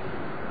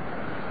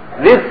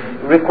 this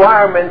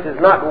requirement is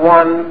not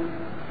one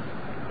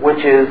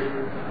which is,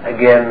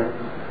 again,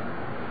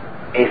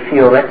 a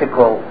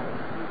theoretical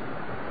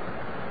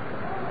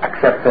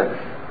acceptance,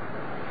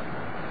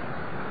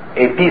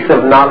 a piece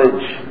of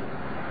knowledge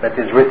that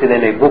is written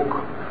in a book,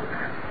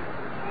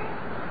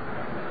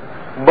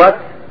 but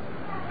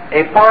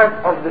a part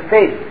of the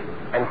faith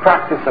and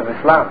practice of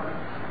Islam.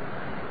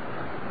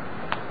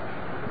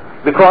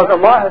 Because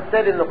Allah has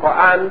said in the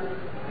Quran,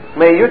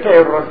 مَن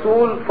يُطِعِ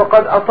الرَّسُولِ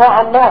فَقَدْ أَطَاعَ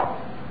اللَّهِ,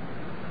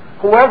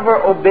 whoever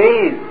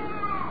obeys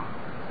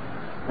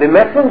the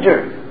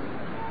messenger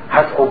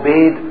has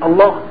obeyed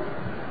Allah.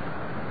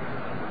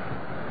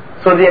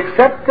 So the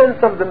acceptance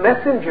of the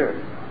messenger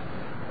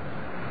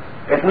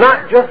is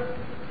not just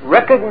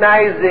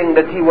recognizing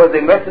that he was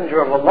a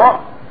messenger of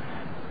Allah,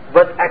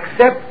 but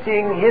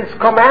accepting his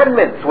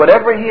commandments,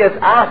 whatever he has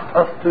asked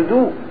us to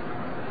do.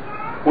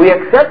 We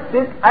accept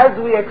it as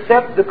we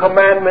accept the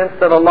commandments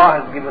that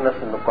Allah has given us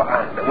in the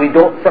Quran, that we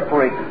don't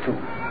separate the two.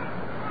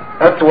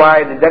 That's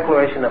why the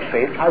declaration of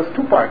faith has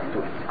two parts to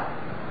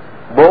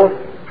it. Both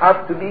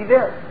have to be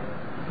there.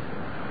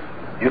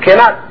 You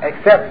cannot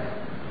accept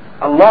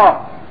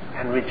Allah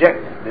and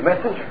reject the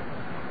messenger,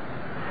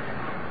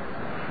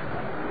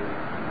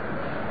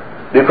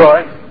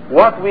 because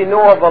what we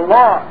know of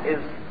Allah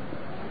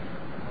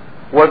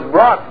was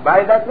brought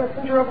by that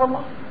messenger of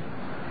Allah.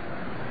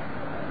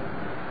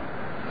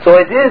 So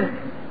it is,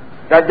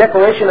 that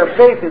declaration of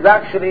faith is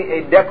actually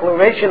a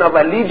declaration of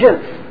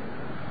allegiance,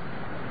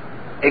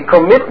 a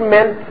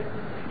commitment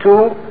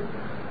to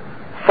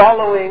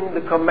following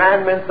the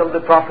commandments of the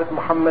Prophet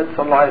Muhammad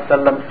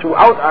ﷺ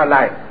throughout our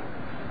lives.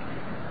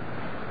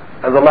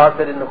 As Allah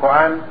said in the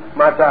Quran,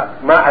 مَا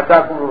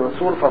أَتَاكُمُ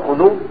الرَّسُولُ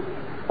فَخُذُوهُ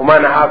وَمَا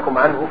نَهَاكُمْ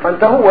عَنْهُ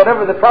فَانْتَهُوا.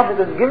 Whatever the Prophet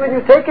has given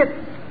you, take it.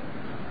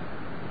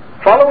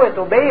 Follow it,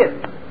 obey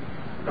it.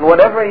 And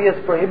whatever he has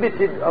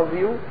prohibited of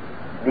you,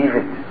 leave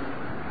it.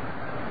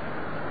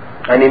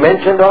 And he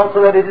mentioned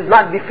also that it is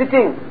not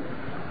befitting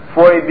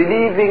for a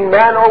believing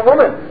man or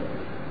woman,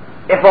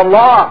 if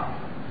Allah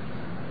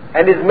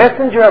and His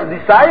Messenger have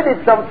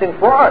decided something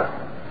for us,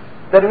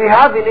 that we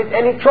have in it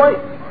any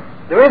choice.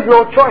 There is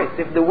no choice.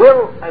 If the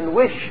will and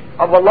wish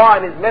of Allah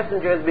and His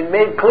Messenger has been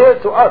made clear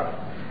to us,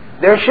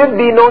 there should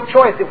be no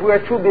choice. If we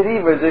are true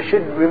believers, there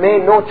should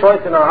remain no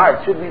choice in our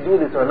hearts. Should we do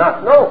this or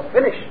not? No,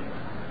 finish.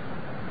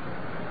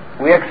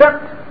 We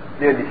accept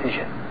their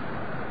decision.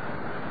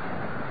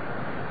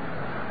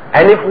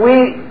 And if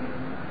we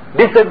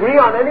disagree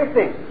on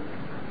anything,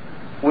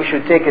 we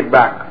should take it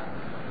back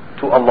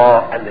to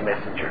Allah and the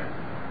Messenger.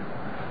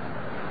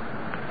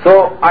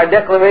 So our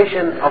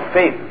declaration of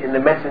faith in the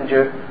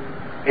Messenger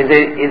is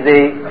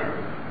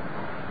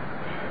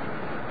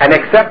an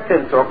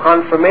acceptance or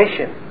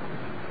confirmation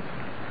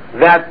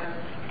that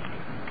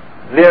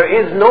there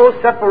is no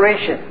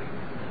separation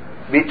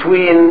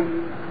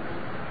between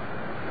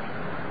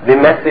the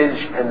message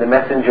and the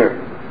Messenger,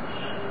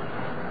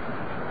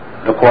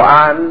 the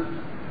Quran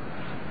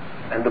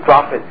and the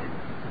Prophet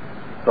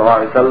sallallahu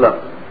alaihi wasallam,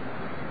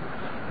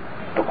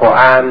 the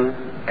Quran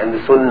and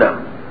the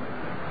Sunnah.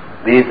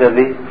 These are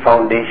the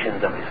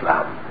foundations of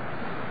Islam.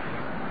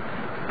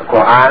 The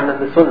Quran and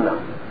the Sunnah.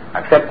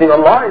 Accepting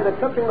Allah is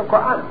accepting the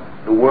Quran,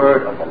 the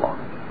word of Allah.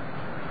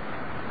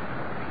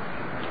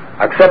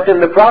 Accepting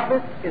the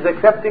Prophet is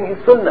accepting his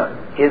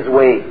Sunnah, his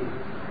way.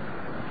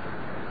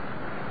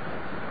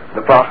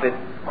 The Prophet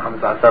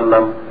Muhammad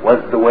ﷺ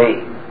was the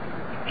way.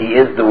 He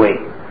is the way.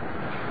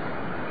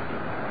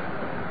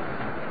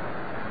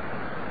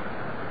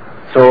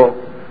 So,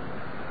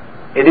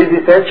 it is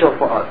essential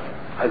for us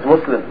as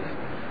Muslims,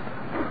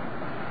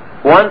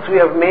 once we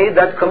have made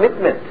that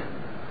commitment,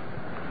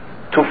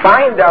 to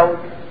find out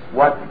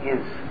what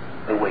is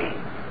the way.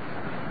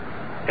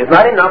 It's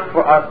not enough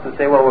for us to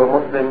say, well, we're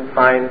Muslim,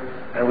 fine,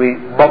 and we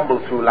bumble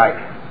through life,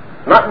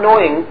 not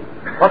knowing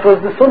what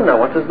was the Sunnah,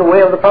 what is the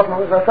way of the Prophet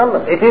Muhammad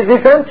ﷺ. It is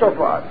essential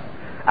for us.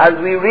 As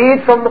we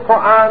read from the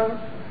Quran,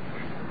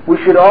 we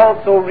should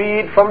also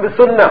read from the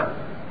Sunnah,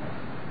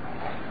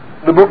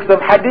 the books of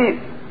Hadith,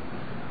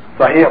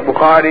 Sahih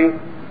Bukhari,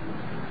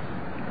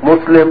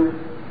 Muslim,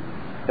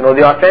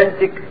 the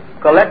authentic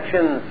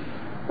collections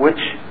which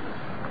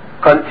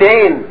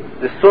contain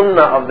the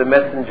Sunnah of the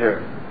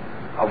Messenger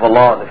of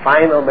Allah, the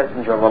final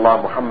Messenger of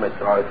Allah, Muhammad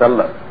sallallahu alaihi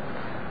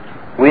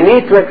wasallam. We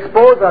need to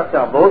expose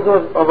ourselves. Those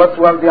of us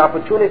who have the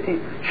opportunity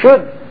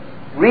should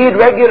read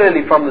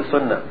regularly from the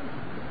Sunnah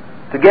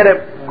to get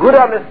a good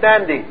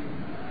understanding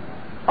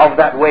of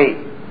that way,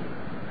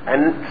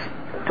 and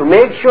to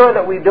make sure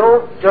that we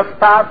don't just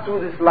pass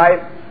through this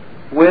life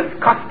with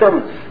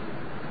customs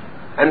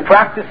and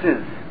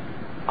practices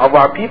of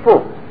our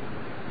people,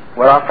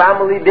 what our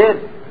family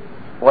did,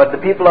 what the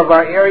people of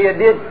our area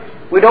did.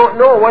 We don't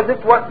know, was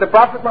it what the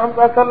Prophet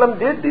Muhammad ﷺ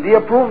did? Did he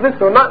approve this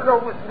or not?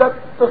 No, that's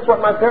just what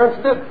my parents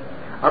did.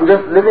 I'm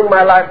just living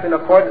my life in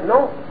accordance.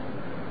 No.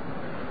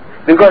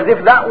 Because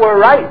if that were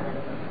right,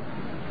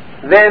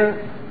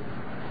 then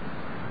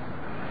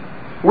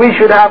we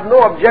should have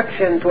no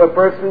objection to a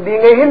person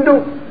being a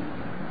Hindu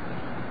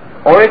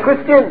or a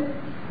Christian.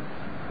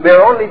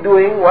 They're only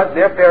doing what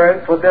their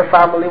parents, what their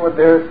family, what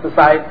their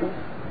society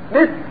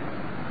did.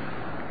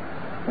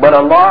 But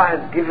Allah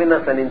has given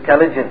us an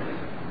intelligence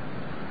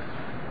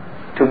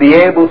to be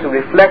able to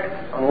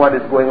reflect on what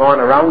is going on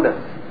around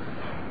us,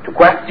 to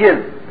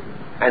question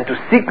and to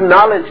seek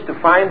knowledge to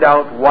find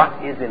out what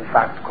is in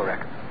fact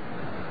correct.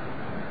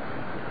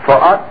 For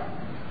us,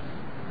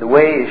 the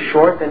way is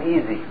short and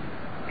easy.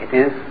 It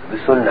is the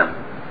Sunnah.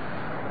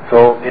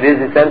 So it is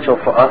essential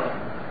for us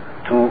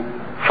to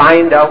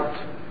find out,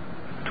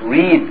 to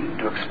read,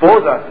 to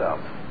expose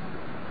ourselves,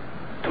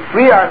 to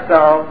free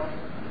ourselves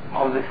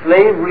of the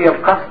slavery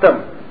of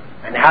custom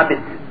and habit,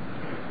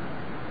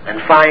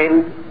 and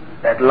find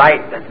that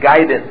light, that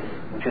guidance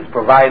which is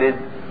provided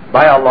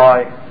by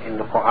Allah in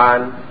the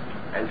Quran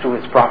and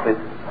through His Prophet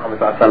Muhammad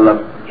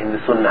ﷺ in the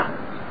Sunnah.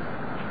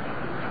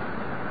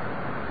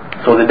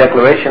 So the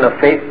declaration of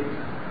faith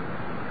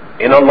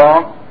in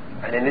Allah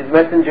and in His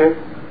Messenger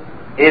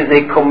is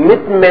a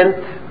commitment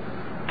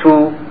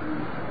to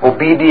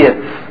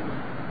obedience,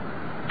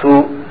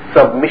 to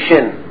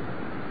submission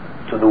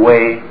to the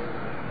way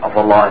of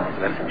Allah and His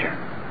Messenger.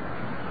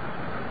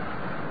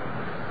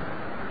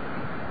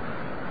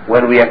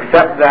 When we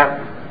accept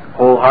that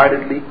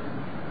wholeheartedly,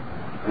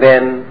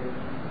 then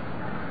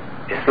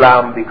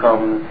Islam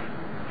becomes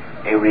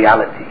a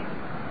reality.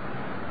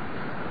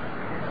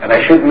 And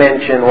I should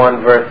mention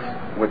one verse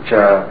which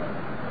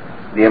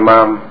the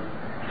Imam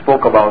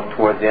spoke about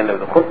towards the end of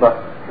the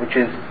khutbah, which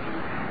is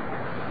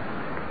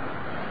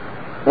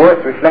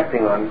worth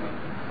reflecting on,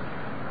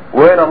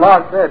 wherein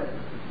Allah said,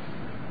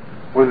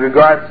 with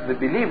regards to the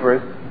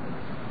believers,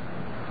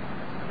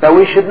 that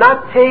we should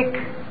not take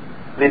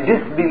the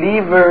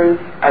disbelievers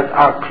as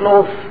our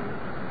close,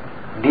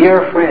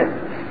 dear friends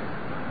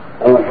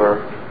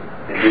over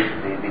the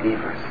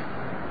believers.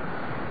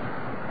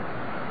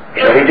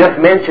 So he just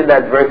mentioned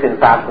that verse in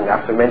passing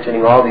after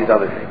mentioning all these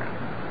other things.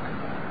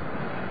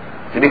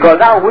 So because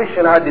our wish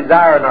and our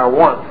desire and our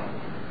want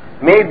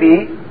may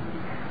be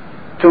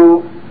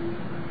to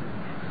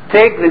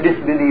take the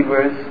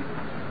disbelievers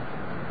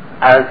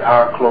as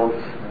our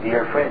close,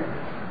 dear friends,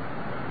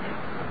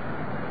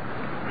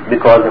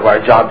 because of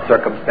our job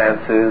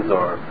circumstances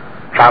or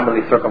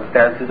family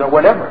circumstances or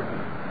whatever.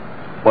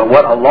 But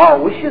what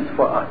Allah wishes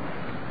for us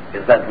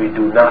is that we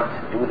do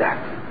not do that.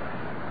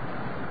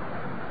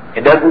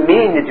 It doesn't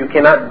mean that you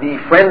cannot be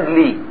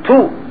friendly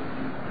to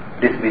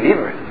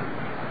disbelievers.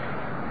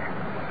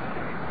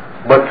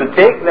 But to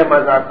take them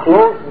as our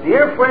close,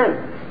 dear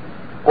friends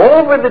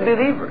over the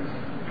believers,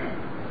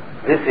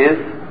 this is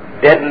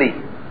deadly.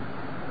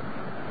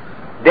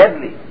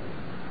 Deadly.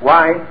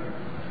 Why?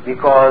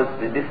 Because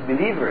the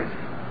disbelievers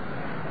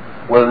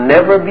will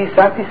never be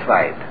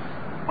satisfied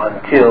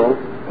until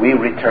we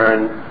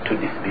return to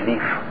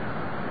disbelief,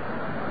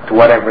 to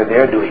whatever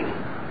they're doing.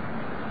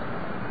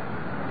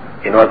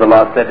 You know, as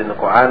Allah said in the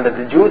Quran, that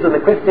the Jews and the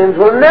Christians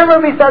will never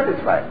be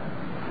satisfied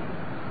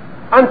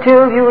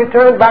until you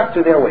return back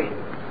to their way.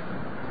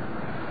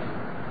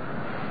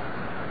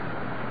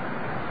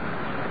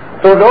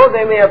 So though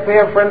they may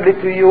appear friendly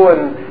to you,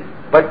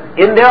 but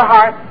in their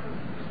hearts,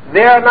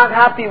 they are not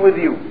happy with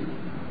you.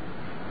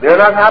 They are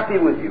not happy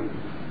with you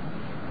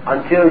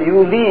until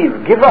you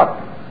leave, give up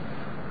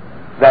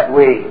that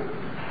way,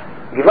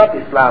 give up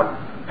Islam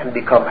and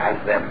become as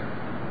them.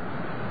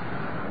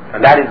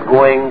 And that is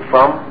going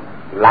from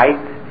light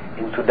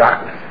into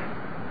darkness.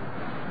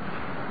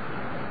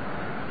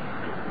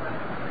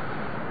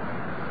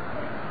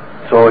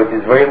 So it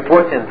is very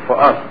important for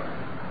us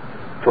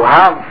to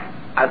have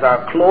as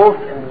our close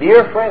and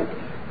dear friends,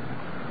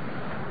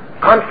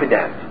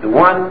 confidant, the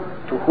one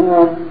to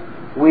whom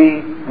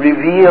we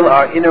reveal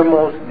our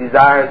innermost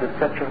desires,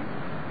 etc.,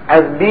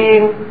 as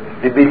being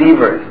the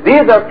believers.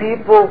 These are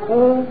people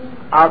who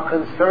are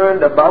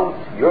concerned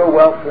about your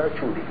welfare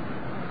truly.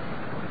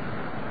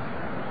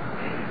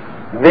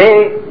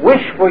 They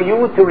wish for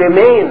you to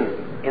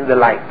remain in the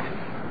light.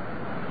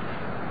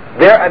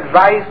 Their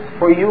advice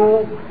for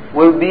you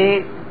will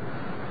be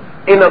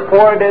in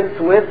accordance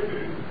with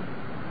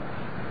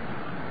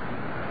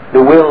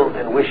the will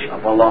and wish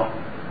of Allah.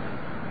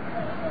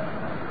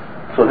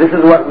 So this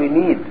is what we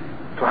need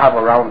to have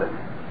around us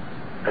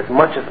as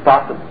much as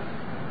possible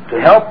to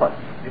help us,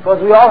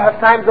 because we all have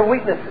times of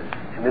weaknesses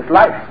in this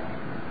life,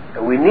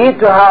 and we need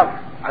to have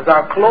as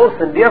our close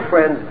and dear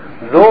friends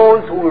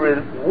those who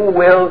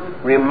will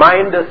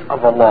remind us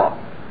of Allah,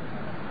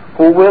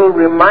 who will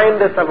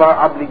remind us of our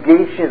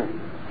obligation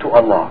to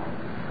Allah.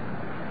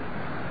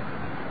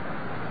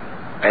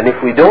 And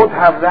if we don't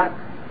have that,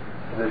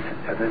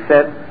 as I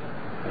said,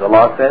 as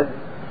Allah said,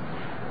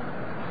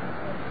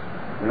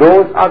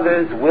 those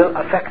others will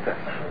affect us,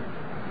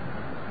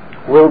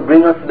 will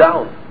bring us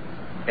down.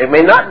 It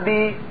may not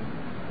be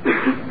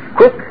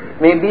quick,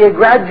 it may be a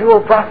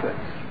gradual process.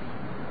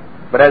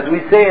 But as we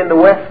say in the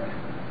West,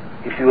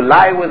 if you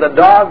lie with a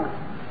dog,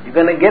 you're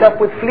going to get up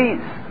with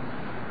fleas.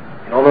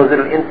 You know those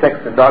little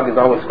insects, the dog is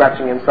always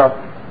scratching himself,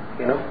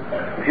 you know.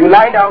 If you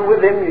lie down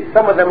with him,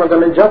 some of them are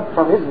going to jump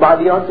from his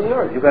body onto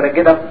yours. You've got to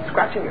get up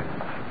scratching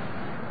yourself.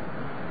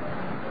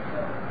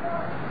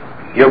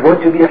 You're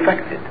going to be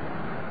affected.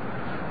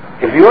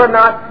 If you are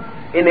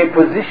not in a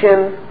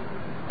position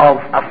of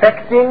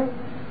affecting,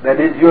 that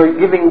is, you're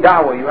giving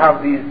dawah, you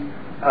have these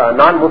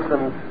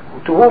non-Muslims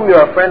to whom you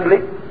are friendly,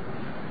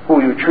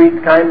 who you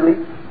treat kindly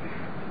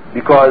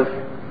because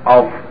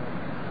of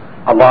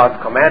Allah's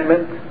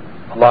commandment.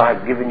 Allah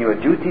has given you a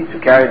duty to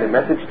carry the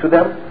message to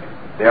them.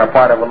 They are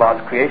part of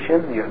Allah's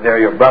creation. They're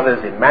your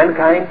brothers in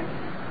mankind,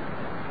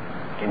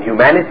 in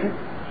humanity.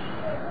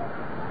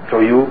 So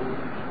you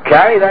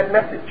carry that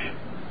message.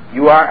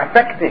 You are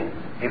affecting.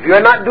 If you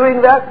are not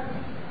doing that,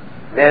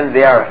 then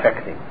they are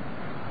affecting.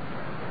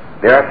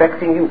 They are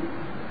affecting you.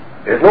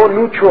 There's no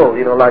neutral,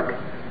 like,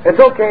 it's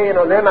okay,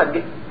 they're not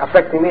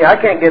affecting me. I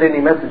can't get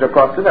any message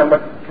across to them,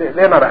 but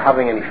they're not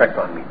having any effect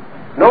on me.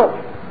 No.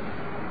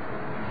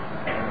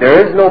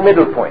 There is no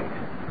middle point.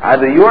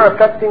 Either you are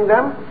affecting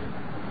them,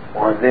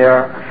 or they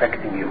are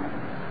affecting you.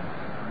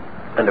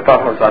 And the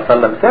Prophet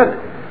ﷺ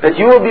said that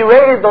you will be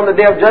raised on the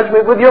Day of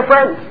Judgment with your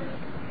friends.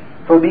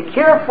 So be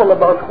careful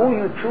about who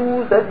you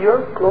choose as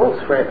your close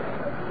friend.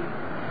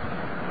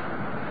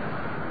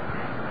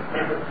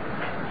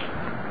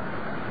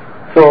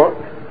 So,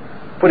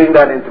 putting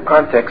that into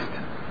context,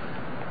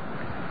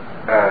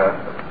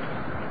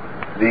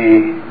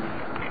 the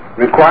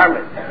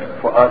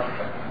requirement for us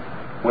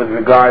with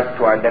regards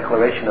to our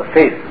declaration of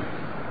faith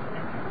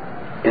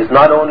is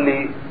not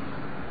only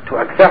to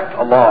accept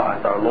Allah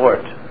as our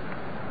Lord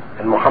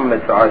and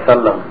Muhammad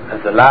ﷺ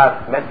as the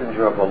last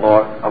messenger of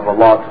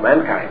Allah to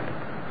mankind,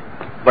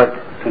 but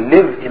to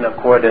live in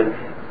accordance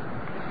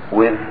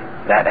with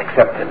that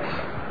acceptance,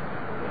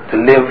 to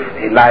live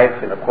a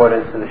life in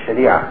accordance to the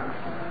Sharia,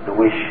 the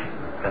wish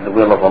and the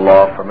will of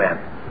Allah for man.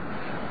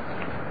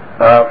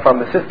 From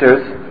the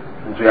sisters,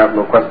 since we have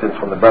no questions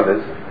from the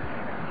brothers,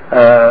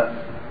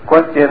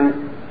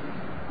 question,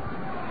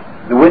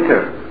 the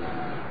witr.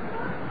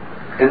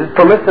 Is it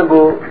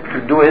permissible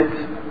to do it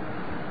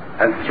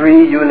as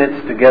 3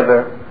 units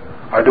together,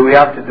 or do we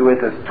have to do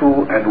it as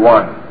 2 and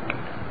 1?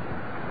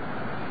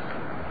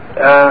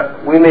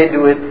 We may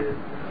do it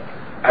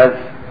as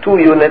 2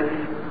 units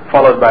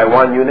followed by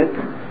 1 unit,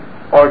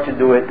 or to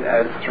do it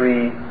as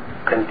 3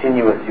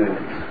 continuous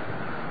units.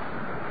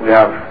 We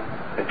have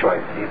the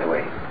choice either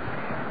way.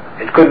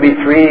 It could be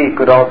 3, it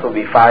could also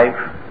be 5.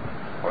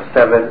 or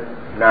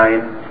 7,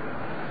 9.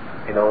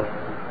 You know,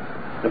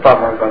 the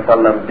Prophet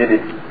ﷺ did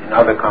it in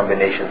other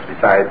combinations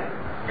besides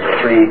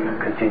 3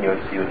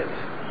 continuous units.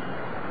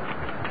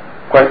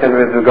 Question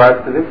with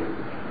regards to this?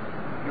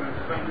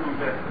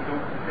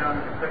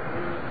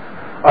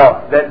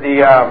 Oh, that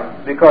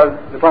because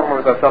the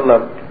Prophet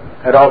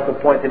ﷺ had also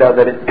pointed out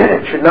that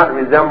it should not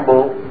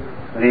resemble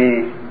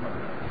the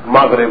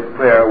Maghrib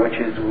prayer, which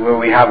is where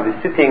we have the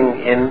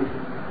sitting in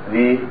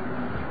the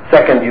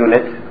second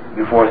unit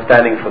before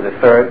standing for the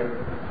third.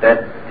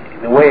 That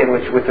the way in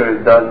which witr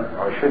is done,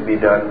 or should be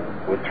done,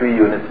 with 3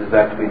 units is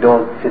that we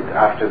don't sit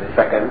after the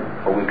second,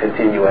 but we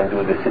continue and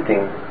do the sitting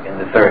in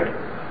the third.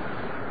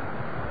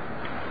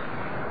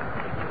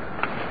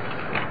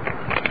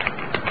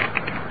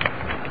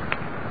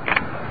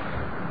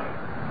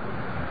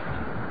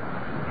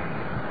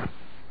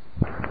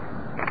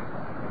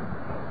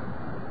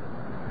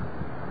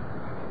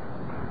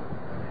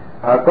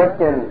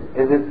 Question,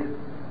 is it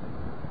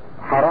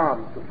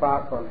haram to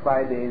fast on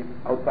Fridays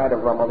outside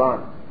of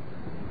Ramadan?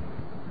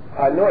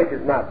 No, it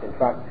is not. In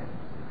fact,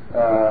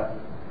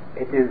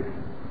 it is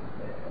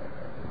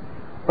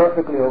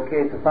perfectly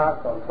okay to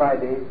fast on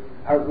Friday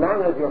as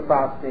long as you're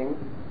fasting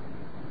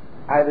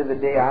either the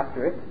day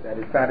after it, that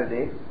is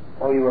Saturday,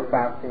 or you were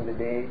fasting the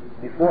day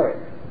before it,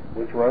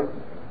 which was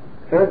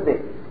Thursday.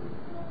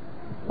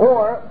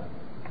 Or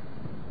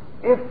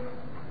if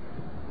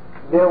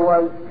there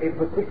was a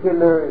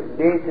particular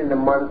date in the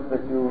month that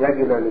you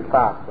regularly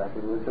fast, that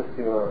it was just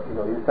your,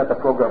 you set a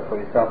program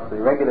for yourself, so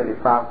you regularly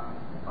fast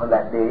on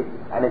that day,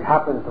 and it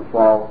happens to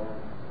fall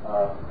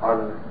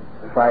on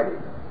the Friday.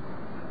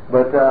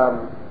 But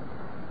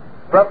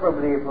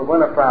preferably, if we're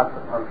going to fast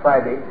on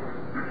Friday,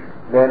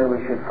 then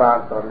we should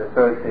fast on the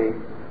Thursday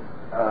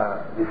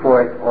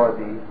before it or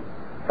the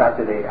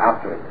Saturday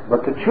after it.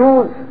 But to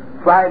choose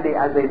Friday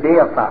as a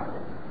day of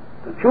fasting,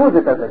 to choose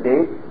it as a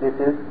day, this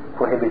is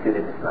prohibited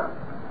in Islam,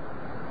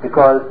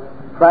 because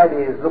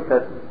Friday is looked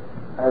at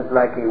as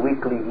like a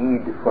weekly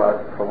Eid for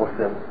us, for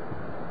Muslims,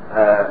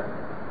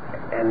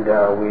 and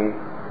we,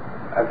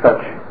 as such,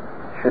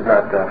 should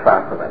not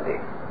fast on that day.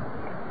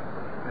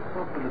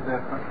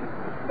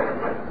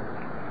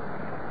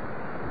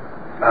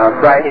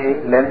 Friday,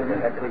 Lent.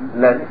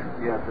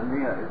 Yeah, the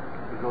Nia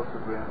is also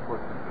very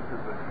important, because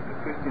the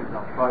Christians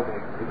on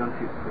Friday, they don't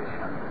eat fish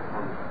and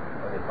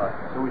olives,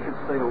 so we should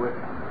stay away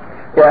from it.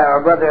 Yeah,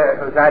 our brother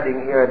was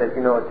adding here that,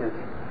 it is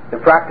the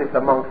practice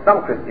among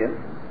some Christians,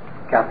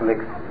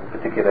 Catholics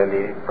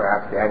particularly,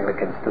 perhaps the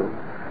Anglicans too,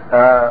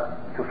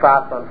 to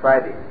fast on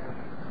Fridays.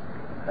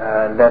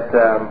 And that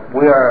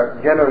we are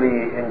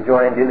generally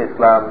enjoined in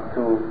Islam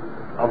to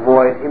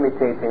avoid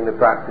imitating the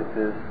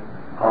practices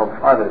of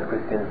others,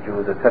 Christians,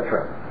 Jews,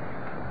 etc.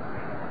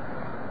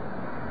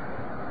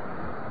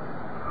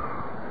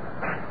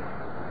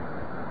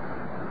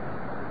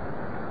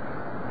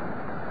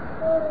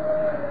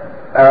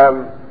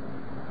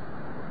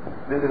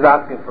 This is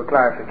asking for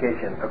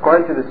clarification.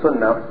 According to the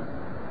Sunnah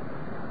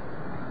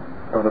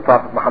of the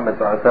Prophet Muhammad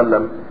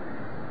ﷺ,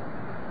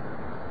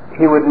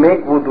 he would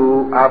make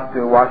wudu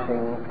after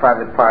washing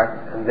private parts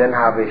and then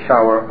have a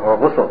shower or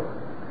ghusl.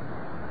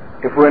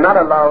 If we're not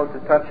allowed to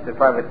touch the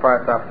private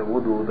parts after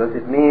wudu, does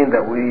it mean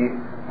that we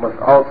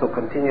must also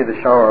continue the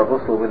shower or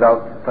ghusl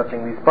without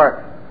touching these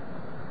parts?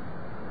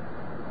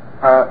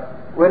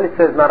 When it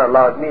says not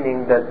allowed,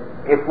 meaning that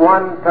if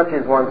one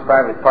touches one's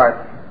private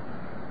parts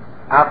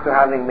after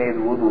having made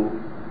wudu,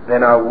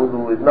 then our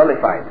wudu is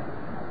nullified.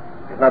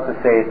 It's not to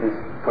say it is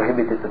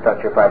prohibited to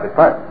touch your private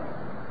parts.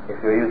 If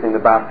you're using the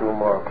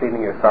bathroom or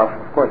cleaning yourself,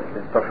 of course,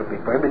 it's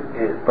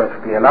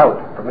perfectly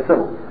allowed,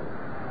 permissible.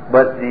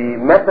 But the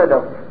method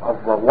of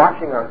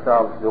washing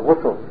ourselves, the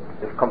ghusl,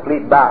 the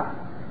complete bath,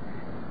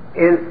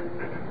 is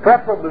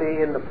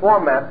preferably in the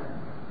format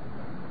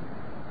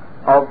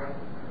of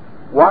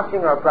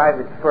washing our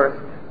privates first,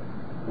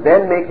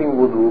 then making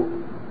wudu,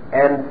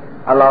 and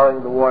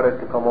allowing the water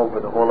to come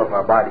over the whole of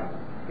our body,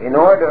 in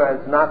order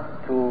as not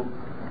to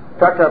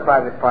touch our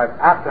private parts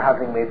after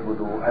having made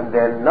wudu and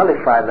then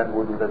nullify that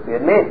wudu that we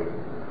had made.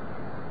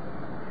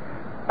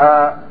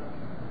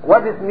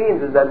 What this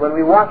means is that when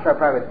we wash our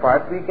private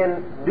parts, we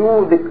can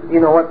do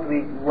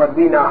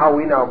how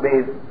we now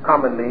bathe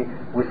commonly.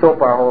 We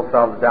soap our whole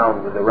selves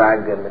down with a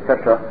rag and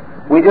etc.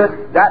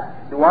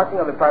 The washing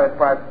of the private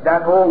parts,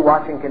 that whole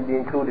washing can be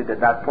included at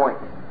that point.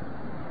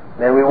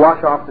 Then we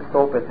wash off the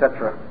soap,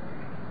 etc.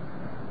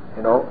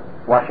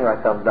 Washing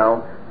ourselves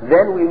down.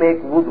 Then we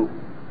make wudu.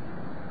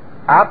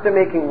 After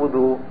making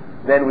wudu,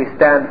 then we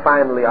stand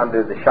finally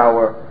under the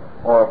shower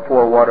or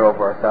pour water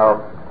over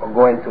ourselves or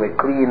go into a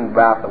clean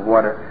bath of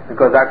water.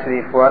 Because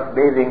actually for us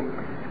bathing,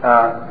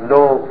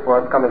 though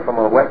for us coming from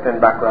a Western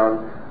background,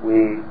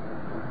 we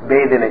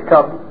bathe in a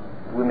tub.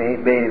 We may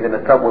bathe in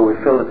a tub where we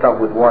fill the tub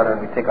with water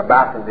and we take a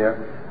bath in there.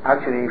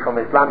 Actually, from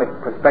Islamic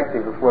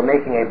perspective, if we're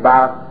making a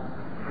bath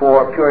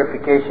for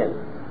purification,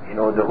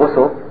 the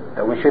ghusl,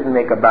 that we shouldn't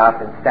make a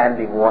bath in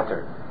standing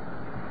water.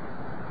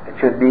 It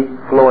should be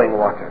flowing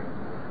water.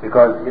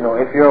 Because,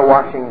 if you're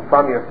washing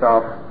from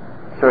yourself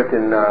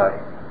certain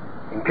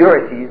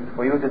impurities,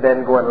 for you to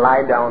then go and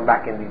lie down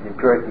back in these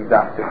impurities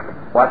after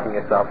washing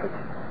yourself,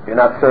 you're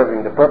not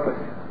serving the purpose.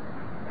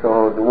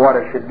 So the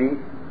water should be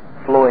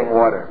flowing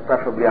water,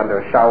 preferably under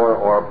a shower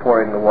or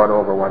pouring the water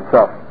over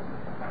oneself.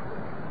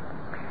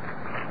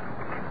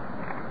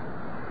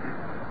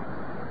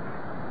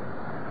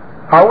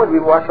 How would we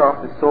wash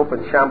off the soap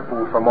and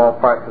shampoo from all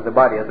parts of the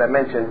body? As I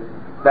mentioned,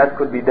 that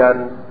could be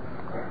done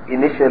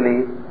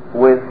initially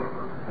with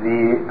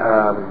the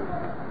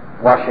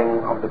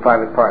washing of the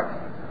private parts.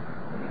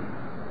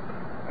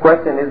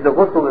 Question, is the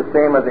ghusl the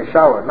same as a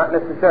shower? Not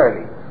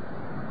necessarily.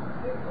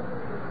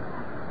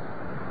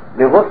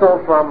 The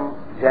ghusl from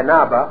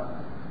janaba,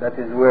 that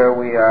is where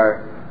we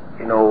are,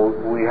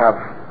 we have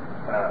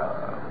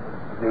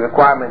the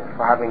requirement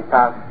for having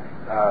passed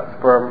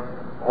sperm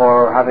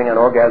or having an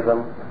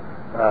orgasm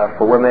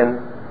for women,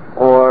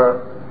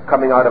 or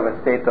coming out of a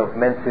state of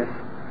menses.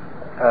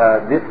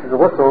 This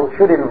ghusl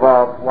should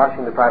involve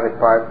washing the private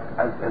parts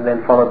and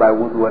then followed by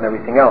wudu and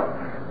everything else.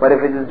 But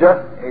if it is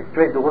just a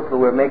straight ghusl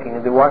we're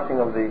making, the washing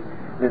of the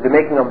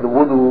making of the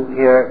wudu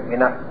here may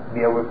not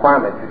be a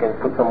requirement. You can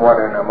put some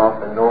water in our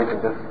mouth and nose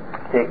and just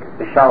take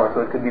the shower.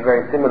 So it could be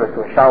very similar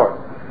to a shower.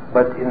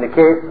 But in the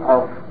case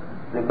of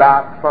the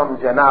bath from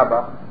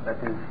janaba, that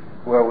is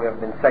where we have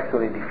been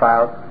sexually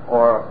defiled,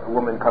 or a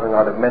woman coming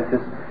out of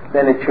menses,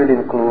 then it should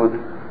include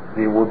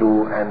the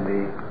wudu and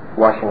the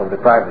washing of the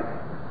privates.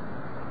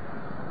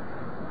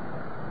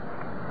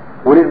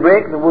 Would it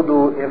break the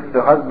wudu if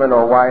the husband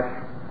or wife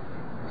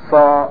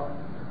saw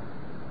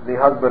the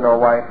husband or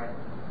wife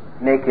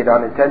naked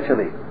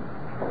unintentionally?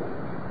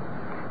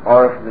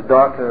 Or if the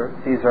daughter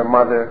sees her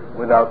mother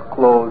without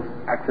clothes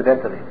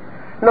accidentally?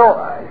 No,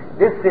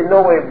 this in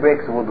no way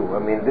breaks wudu. I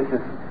mean, this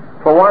is,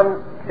 for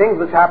one, things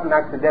which happen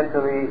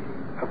accidentally,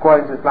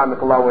 according to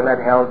Islamic law, we're not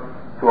held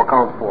to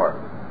account for.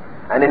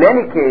 And in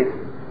any case,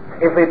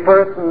 if a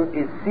person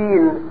is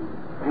seen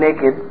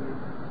naked,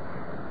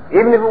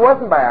 even if it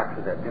wasn't by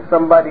accident, if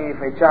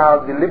a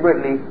child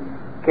deliberately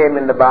came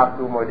in the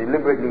bathroom or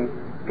deliberately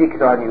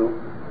peeked on you,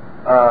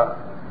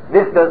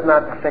 this does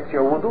not affect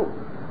your wudu.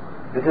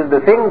 This is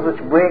the things which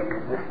break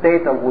the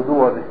state of wudu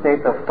or the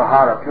state of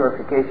tahara,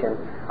 purification,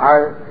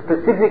 are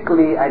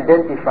specifically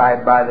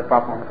identified by the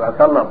Prophet Muhammad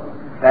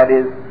ﷺ. That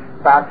is,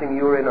 passing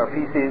urine or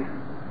feces,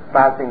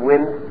 passing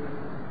wind,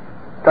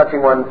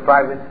 touching one's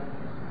privates,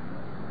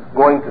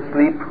 going to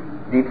sleep,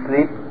 deep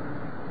sleep,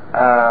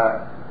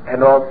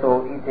 and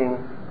also eating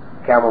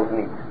camel's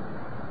meat.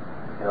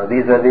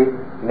 These are the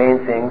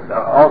main things.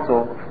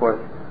 Also, of course,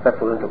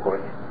 sexual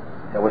intercourse,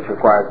 which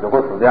requires the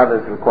ghusl. The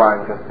others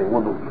requiring just the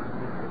wudu.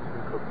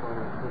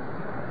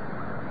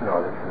 No,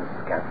 this is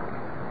cancelled.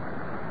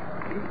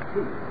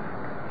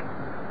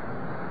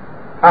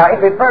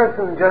 If a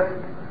person just,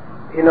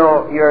 you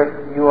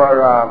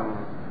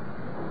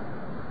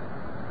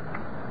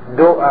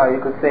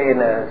could say in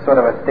a sort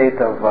of a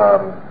state of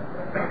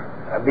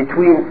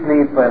between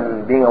sleep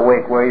and being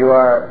awake, where you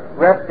are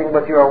resting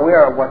but you are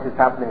aware of what is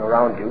happening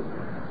around you,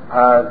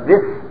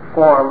 this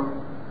form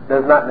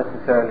would not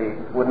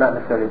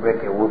necessarily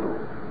break your wudu.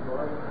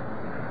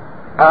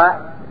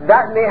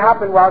 That may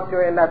happen whilst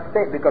you're in that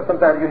state, because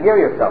sometimes you hear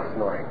yourself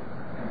snoring,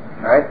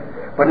 right?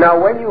 But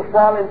now when you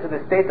fall into the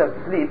state of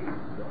sleep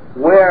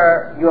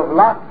where you have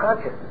lost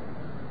consciousness,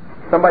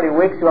 somebody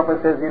wakes you up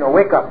and says,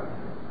 wake up.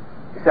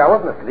 You say, I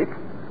wasn't asleep.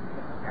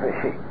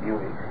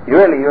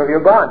 You're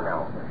gone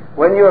now.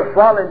 When you have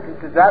fallen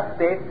into that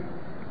state,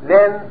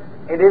 then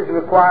it is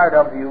required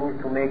of you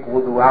to make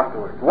wudu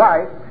afterwards.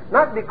 Why?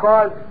 Not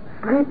because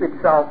sleep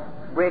itself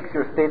breaks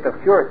your state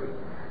of purity,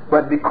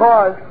 but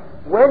because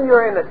when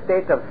you're in a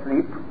state of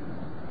sleep,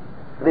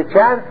 the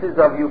chances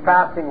of you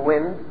passing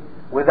wind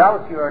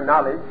without your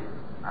knowledge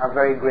are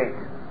very great.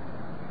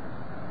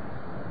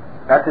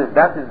 That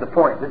is the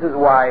point. This is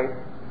why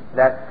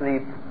that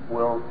sleep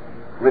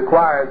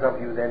requires of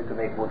you then to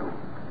make wudu.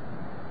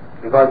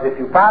 Because if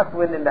you pass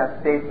wind in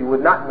that state, you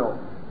would not know.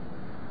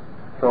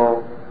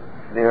 So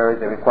there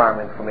is a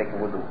requirement for making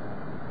wudu.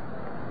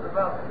 What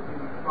about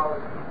if you fall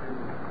asleep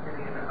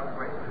sitting in an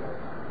upright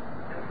position?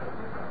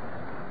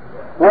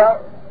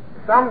 Well,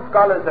 some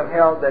scholars have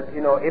held that,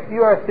 if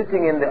you are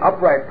sitting in the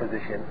upright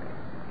position,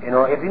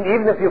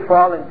 even if you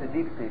fall into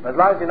deep sleep, as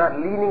long as you're not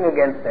leaning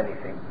against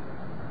anything,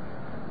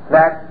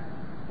 that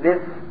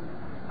this,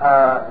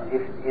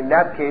 if in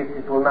that case,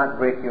 it will not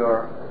break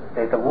your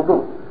state of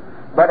wudu.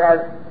 But as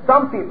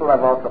some people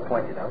have also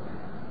pointed out,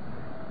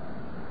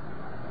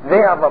 they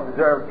have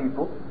observed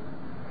people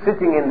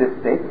sitting in this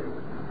state,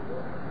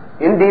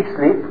 in deep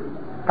sleep,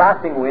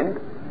 passing wind,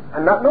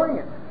 and not knowing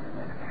it.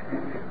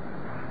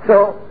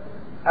 So,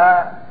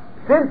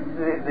 since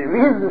the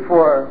reason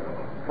for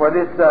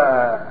this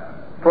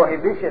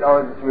prohibition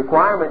or this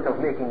requirement of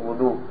making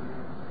wudu,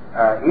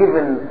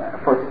 even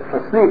for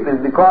sleep, is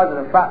because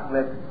of the fact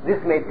that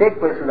this may take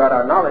place without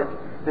our knowledge,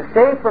 the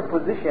safer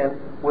position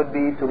would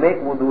be to make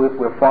wudu if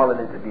we're fallen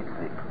into deep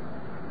sleep.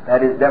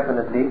 That is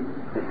definitely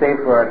the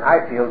safer, and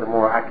I feel the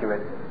more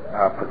accurate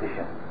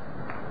position.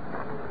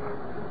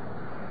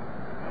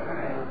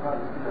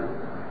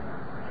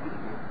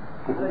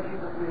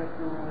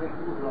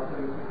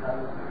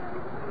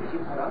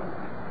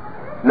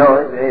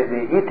 No,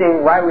 the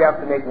eating, why we have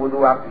to make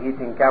wudu after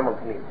eating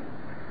camel's meat?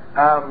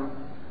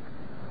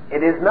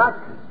 It is not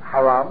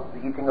haram. The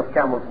eating of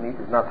camel's meat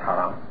is not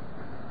haram.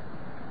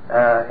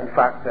 In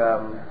fact,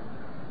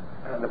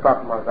 the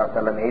Prophet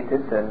Muhammad ate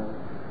it, and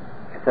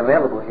it's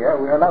available here.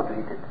 We are allowed to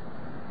eat it.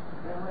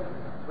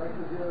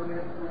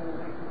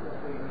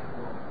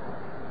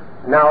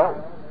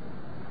 Now,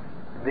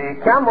 the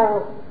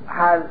camel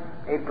has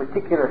a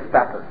particular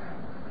status,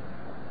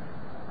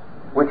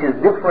 which is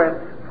different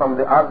from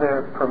the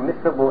other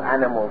permissible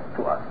animals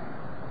to us.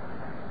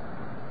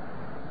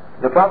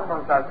 The Prophet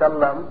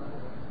ﷺ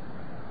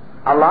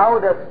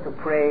allowed us to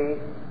pray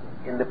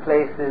in the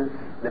places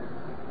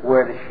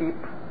where the sheep,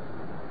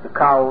 the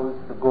cows,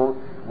 the goats,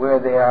 where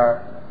they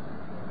are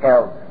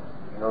held.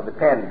 The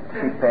pen,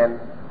 sheep pen.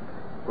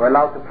 We're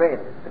allowed to pray in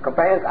it. The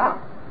companions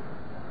asked,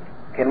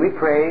 can we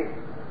pray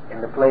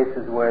in the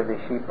places where the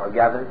sheep are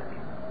gathered?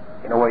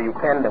 Where you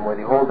pen them, where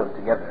they hold them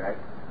together, right?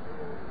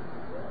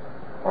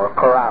 Or a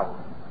corral,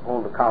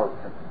 hold the cows.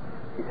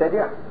 He said,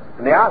 yeah.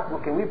 And they asked, well,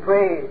 can we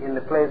pray in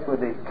the place where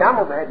the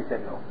camels are? He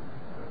said, no.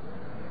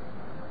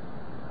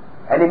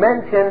 And he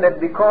mentioned that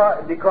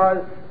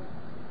because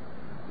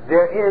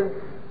there is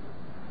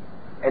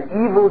an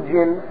evil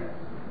jinn,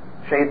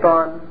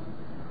 shaitan,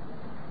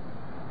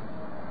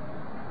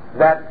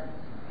 that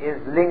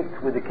is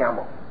linked with the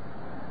camel.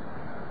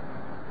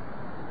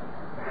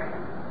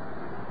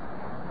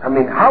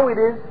 How it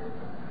is,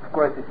 of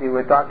course, you see,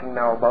 we're talking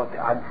now about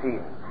the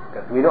unseen,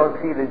 because we don't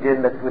see the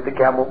jinn that's with the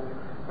camel,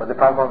 but the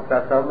Prophet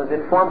ﷺ has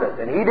informed us,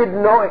 and he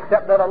didn't know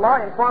except that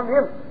Allah informed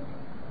him.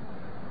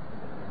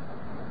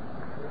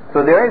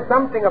 So there is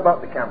something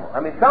about the camel.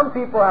 Some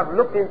people have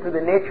looked into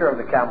the nature of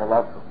the camel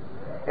also.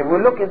 If we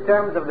look in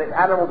terms of the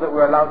animals that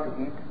we're allowed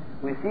to eat,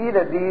 we see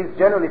that these,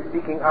 generally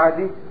speaking, are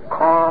the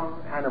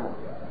calm animals.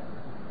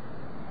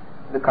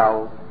 The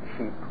cow, the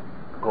sheep,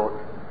 the goat.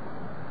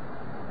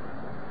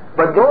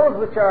 But those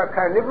which are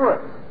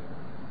carnivorous,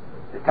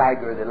 the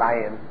tiger, the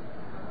lion,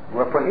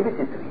 were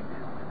prohibited to eat.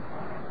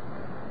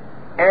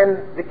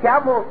 And the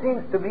camel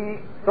seems to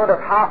be sort of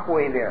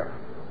halfway there.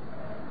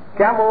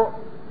 Camel,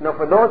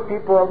 for those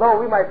people, although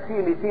we might see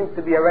he seems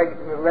to be a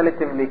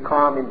relatively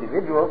calm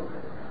individual,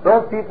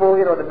 those people,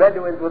 the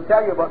Bedouins will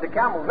tell you about the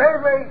camel, very,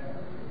 very,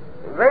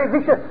 very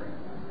vicious.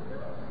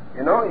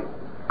 He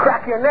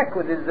crack your neck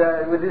with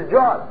his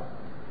jaws.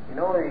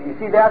 You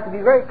see, they have to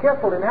be very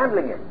careful in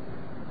handling him.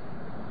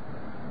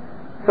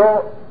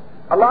 So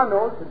Allah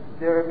knows that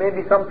there may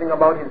be something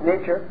about his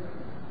nature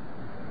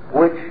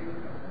which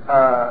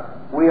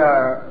we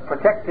are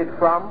protected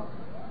from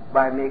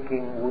by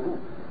making wudu.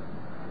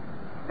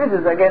 This is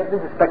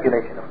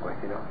speculation, of course.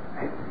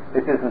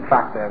 This isn't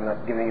fact. I'm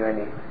not giving you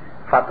any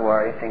fatwa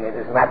or anything. It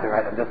doesn't matter,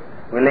 right? I'm just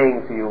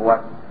relaying to you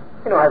what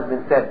has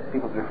been said,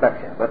 people's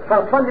reflection. But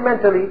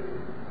fundamentally,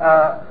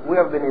 we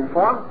have been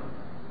informed.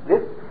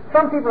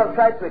 Some people have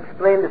tried to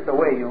explain this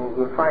away.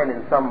 You'll find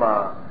in some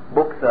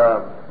books,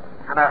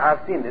 and I've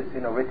seen this,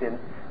 written,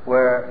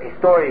 where a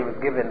story was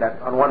given that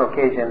on one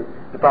occasion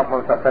the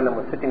Prophet ﷺ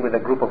was sitting with a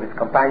group of his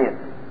companions,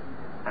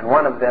 and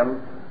one of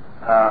them,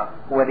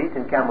 who had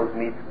eaten camel's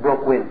meat,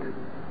 broke wind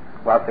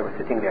whilst they were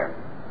sitting there.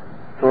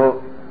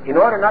 So, in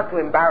order not to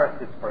embarrass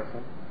this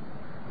person,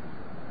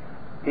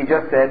 he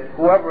just said,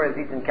 whoever has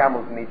eaten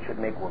camel's meat should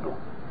make wudu.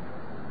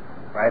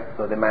 Right?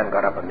 So the man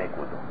got up and made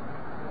wudu.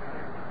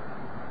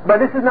 But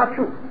this is not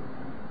true.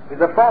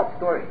 It's a false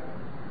story.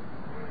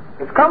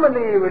 It's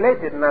commonly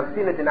related, and I've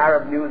seen it in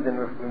Arab news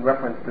in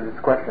reference to this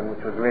question,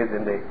 which was raised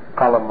in the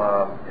column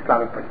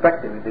Islamic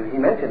Perspective. He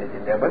mentioned it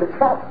in there, but it's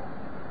false.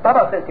 Not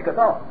authentic at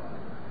all.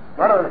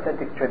 Not an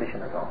authentic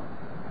tradition at all.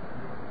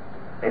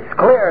 It's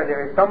clear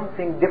there is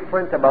something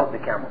different about the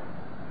camel.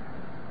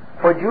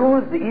 For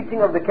Jews, the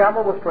eating of the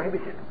camel was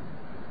prohibited.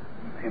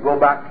 If you go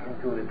back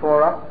into the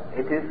Torah,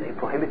 it is a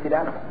prohibited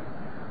animal.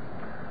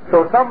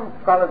 So some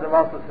scholars have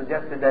also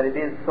suggested that it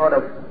is sort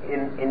of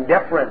in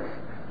deference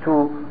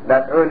to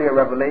that earlier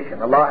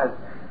revelation. Allah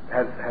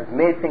has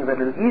made things a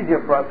little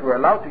easier for us. We're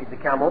allowed to eat the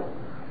camel,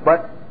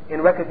 but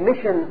in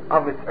recognition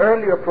of its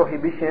earlier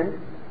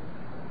prohibition,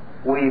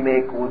 we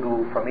make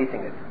wudu from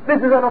eating it. This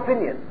is an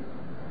opinion.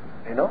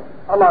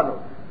 Allah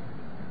knows.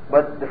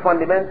 But the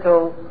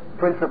fundamental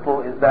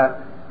principle is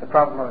that the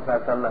Prophet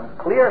ﷺ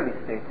clearly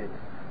stated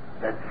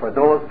that for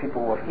those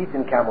people who have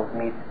eaten camel's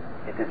meat,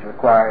 it is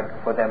required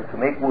for them to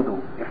make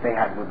wudu if they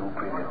had wudu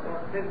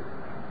previously.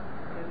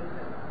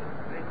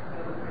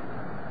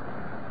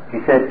 He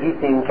said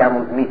eating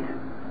camel's meat.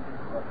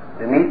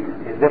 The meat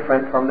is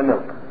different from the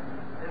milk.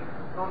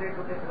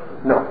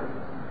 No.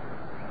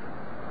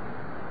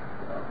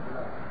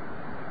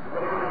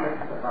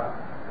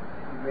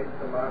 He made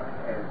salat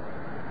and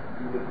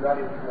he was not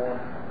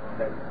informed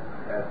that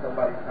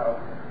somebody's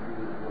house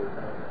was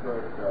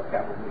served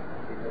camel meat.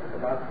 He made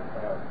salat.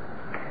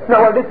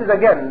 No, well, this is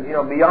again,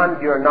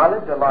 beyond your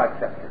knowledge. Allah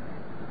accepts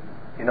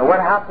it. What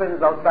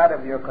happens outside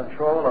of your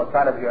control,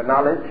 outside of your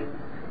knowledge,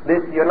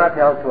 this you're not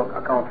held to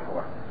account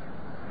for.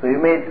 So you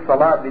made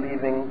salah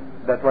believing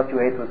that what you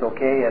ate was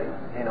okay, and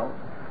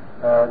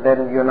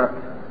then you're not.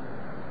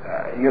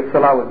 Your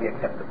salah would be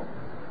acceptable. Is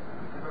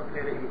it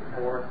okay to eat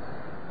horse,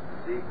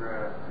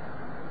 zebra,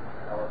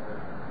 elephant?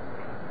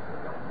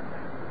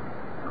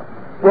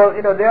 Well,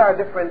 there are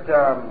different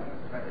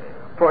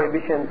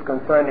prohibitions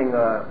concerning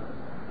the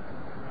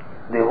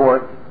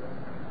horse,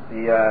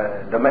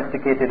 the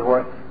domesticated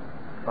horse,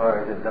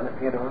 or is it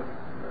domesticated horse?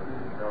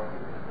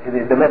 It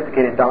is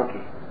domesticated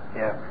donkey.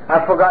 Yeah,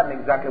 I've forgotten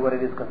exactly what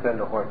it is concerning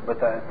the horse, but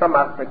some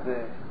aspect.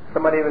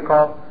 Somebody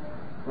recall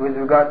with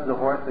regards to the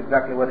horse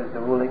exactly what is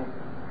the ruling?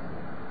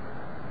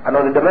 I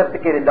know the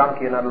domesticated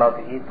donkey you're not allowed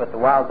to eat, but the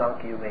wild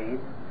donkey you may eat.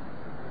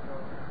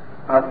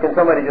 Can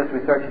somebody just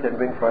research it and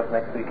bring for us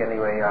next week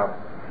anyway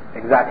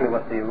exactly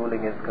what the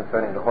ruling is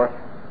concerning the horse?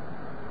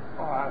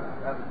 Oh, I'm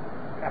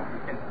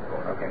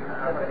okay.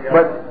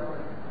 But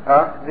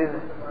this.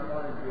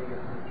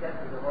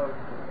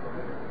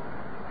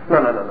 No.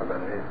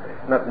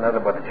 It's not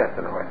about the chest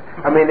of the horse.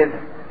 I mean,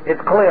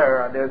 it's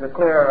clear. There's a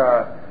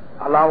clear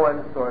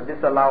allowance or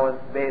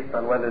disallowance based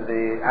on whether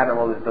the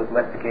animal is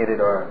domesticated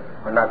or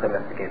not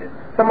domesticated.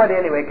 Somebody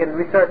anyway can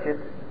research it,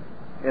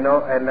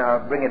 and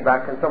bring it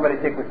back. Can somebody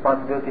take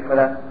responsibility for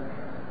that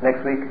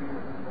next week?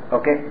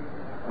 Okay,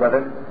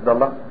 brother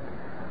Abdullah.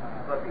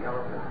 About the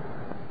elephant.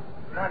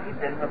 Not eat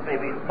them,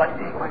 maybe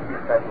spongy. You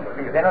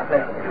cannot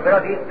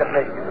eat the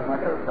flesh.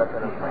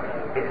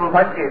 It's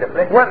spongy, the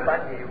flesh is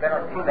spongy. You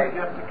cannot eat like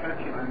it.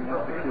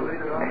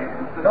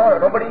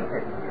 No, nobody eats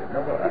it.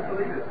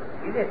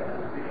 Eat it.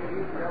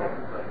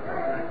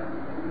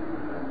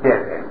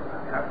 Yes.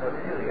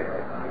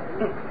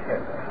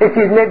 It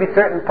is maybe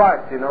certain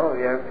parts,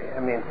 I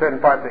mean, certain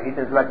parts are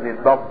eaten like the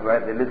dub, right?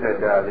 The lizard,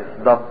 this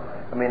dub.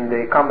 I mean,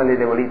 commonly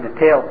they will eat the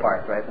tail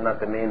part, right? Not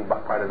the main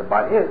part of the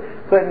body.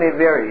 So it may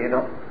vary,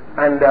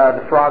 And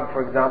the frog,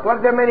 for example.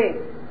 There are many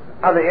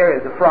other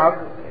areas. The frog,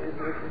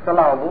 it's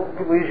allowable.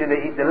 People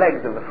usually eat the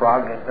legs of the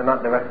frog and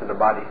not the rest of the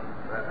body.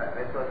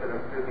 I thought that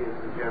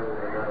amphibians in general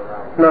are not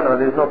allowed. No,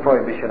 there's no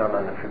prohibition on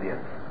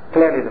amphibians.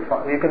 Clearly,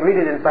 you can read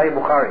it in Sahih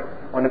Bukhari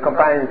when the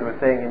companions were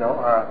saying,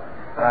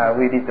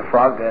 we'd eat the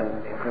frog, and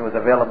if it was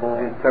available,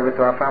 we'd serve it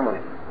to our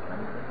families.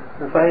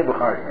 In Sahih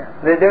Bukhari.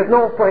 There's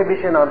no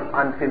prohibition on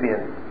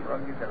amphibians.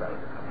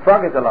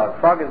 Frog is allowed.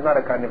 Frog is not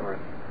a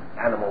carnivorous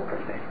animal per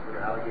se.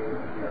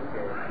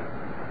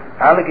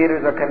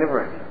 Alligators are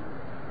carnivorous.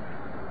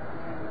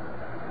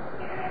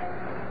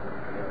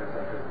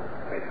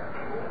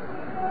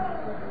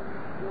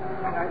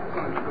 I just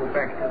want to go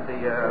back to the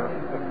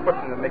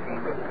question of making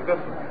the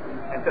ghusl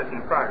and touching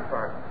the private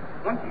part.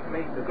 Once you've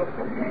made the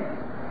ghusl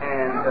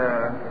and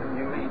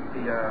you made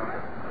the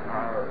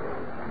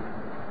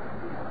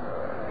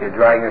you're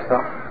drying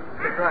yourself?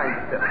 You're drying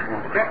yourself.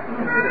 That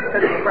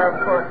touching the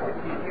private part,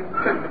 you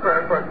touch the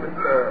private part with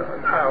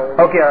a towel.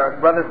 Okay, our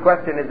brother's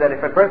question is that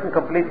if a person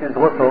completes his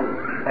ghusl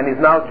and is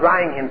now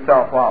drying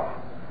himself off,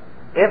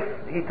 if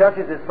he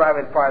touches his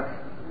private parts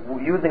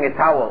using a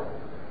towel,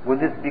 would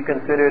this be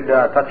considered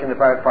touching the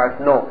private parts?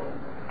 No.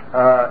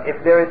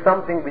 If there is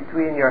something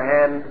between your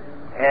hand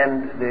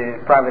and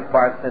the private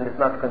parts, then it's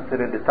not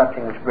considered the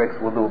touching which breaks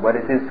wudu, but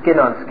it is skin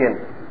on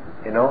skin.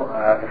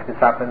 If this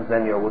happens,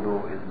 then your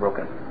wudu is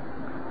broken.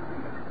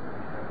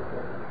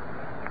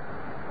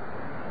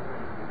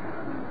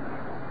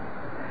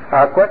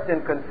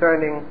 Question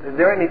concerning, is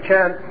there any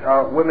chance,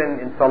 women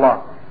in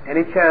salah,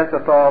 any chance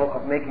at all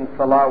of making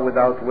salah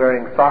without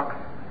wearing socks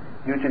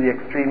due to the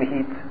extreme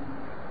heat?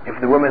 If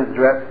the woman's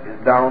dress is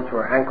down to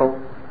her ankle,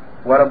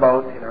 what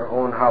about in her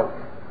own house?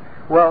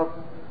 Well,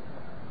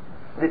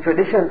 the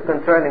traditions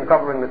concerning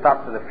covering the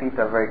tops of the feet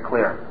are very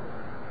clear.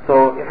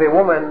 So if a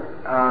woman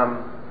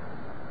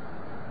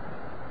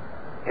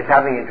is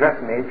having a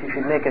dress made, she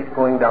should make it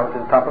going down to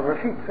the top of her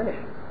feet. Finish.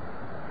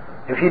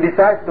 If she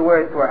decides to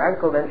wear it to her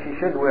ankle, then she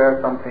should wear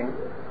something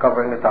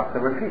covering the tops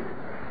of her feet.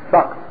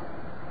 Socks.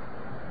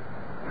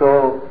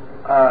 So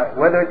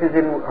whether it is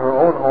in her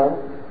own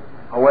home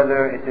or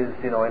whether it is,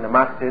 in a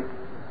masjid,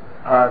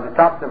 the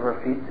tops of her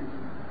feet,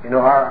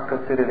 are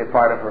considered a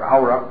part of her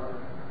aura,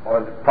 or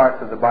the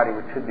parts of the body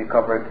which should be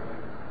covered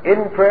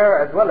in prayer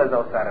as well as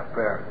outside of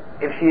prayer.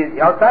 If she is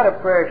outside of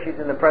prayer, she's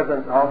in the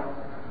presence of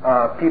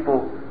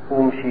people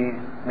whom she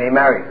may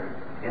marry.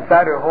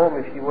 Inside her home,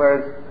 if she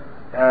wears,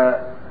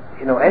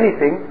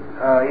 anything,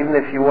 even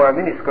if she wore a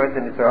miniskirt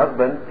and it's her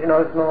husband,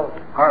 it's no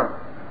harm.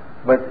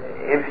 But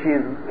if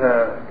she's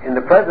in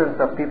the presence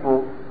of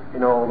people,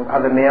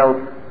 other males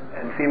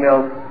and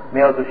females,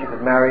 males who she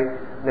could marry,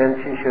 then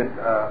she should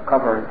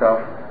cover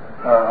herself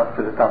up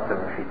to the tops of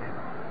her feet.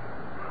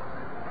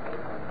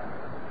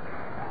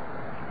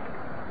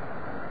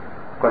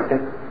 Question?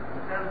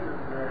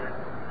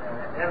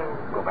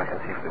 Go back and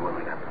see if the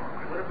women have more.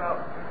 What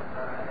about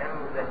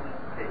animals that eat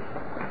fish?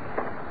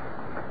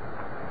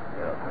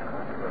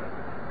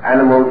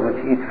 Animals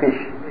which eat fish,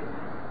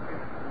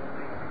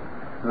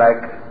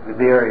 like the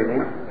deer, you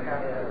mean?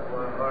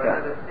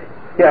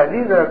 Yeah,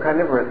 these are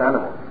carnivorous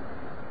animals,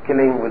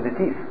 killing with the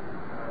teeth.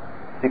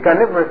 The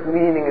carnivorous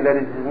meaning that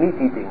it is meat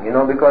eating,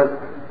 because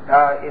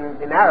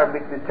in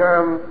Arabic the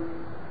term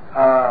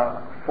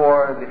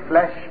for the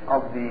flesh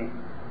of the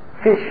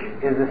fish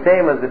is the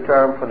same as the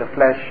term for the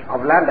flesh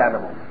of land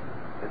animals.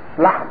 It's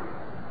lahm.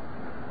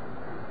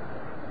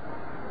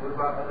 What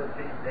about other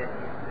fish that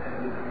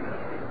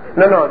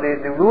No,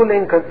 the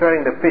ruling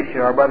concerning the fish,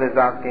 our brother is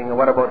asking,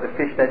 what about the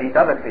fish that eat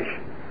other fish?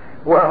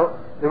 Well,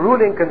 the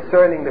ruling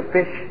concerning the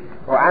fish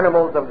or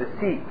animals of the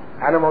sea,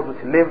 animals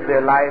which live their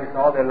lives,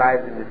 all their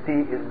lives in the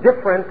sea, is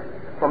different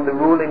from the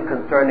ruling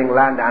concerning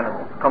land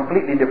animals,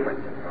 completely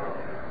different.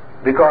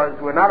 Because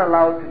we're not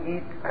allowed to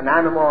eat an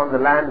animal on the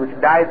land which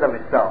dies of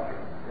itself.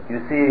 If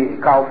you see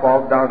a cow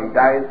falls down, he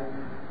dies,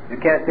 you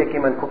can't take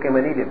him and cook him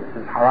and eat him.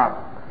 This is haram.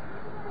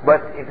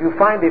 But if you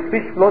find a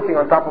fish floating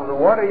on top of the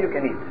water, you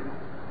can eat.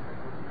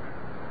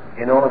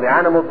 You know, the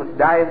animals which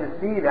die in the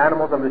sea, the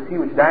animals of the sea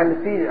which die in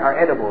the sea are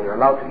edible. You're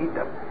allowed to eat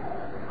them.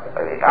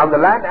 On the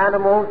land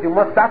animals, you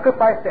must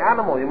sacrifice the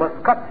animal. You must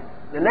cut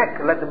the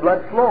neck and let the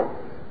blood flow.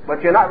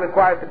 But you're not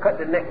required to cut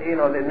the neck,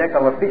 the neck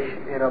of a fish,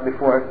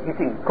 before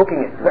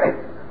cooking it, right?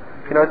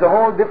 It's a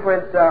whole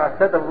different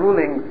set of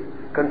rulings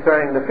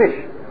concerning the fish.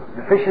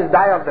 The fishes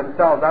die of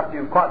themselves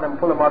after you've caught them,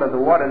 pull them out of the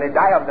water. They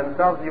die of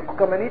themselves, you cook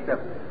them and eat them.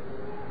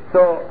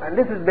 So, and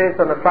this is based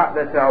on the fact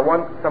that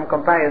some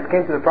companions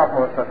came to the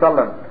Prophet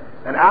ﷺ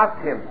and asked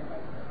him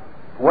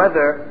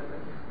whether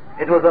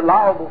it was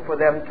allowable for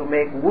them to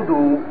make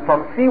wudu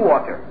from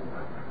seawater.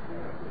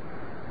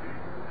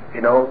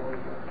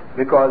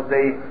 Because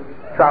they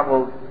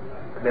traveled,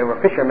 they were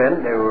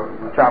fishermen, they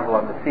would travel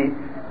on the sea.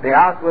 They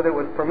asked whether it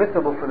was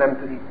permissible for them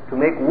to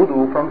make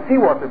wudu from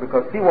seawater,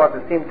 because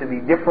seawater seemed to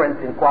be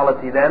different in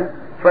quality than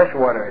fresh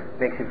water. It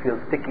makes you feel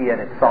sticky and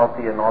it's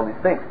salty and all these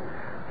things.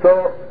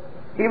 So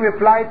he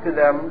replied to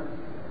them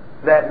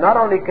that not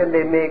only can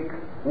they make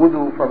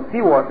wudu from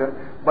seawater,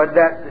 but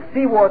that the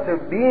seawater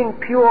being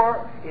pure,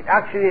 it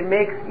actually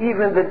makes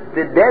even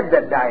the dead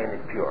that die in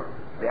it pure.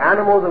 The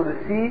animals of the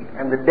sea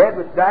and the dead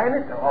which die in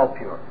it are all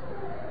pure.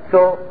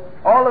 So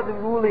all of the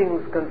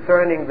rulings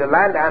concerning the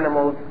land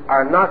animals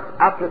are not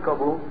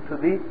applicable to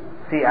the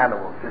sea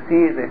animals. The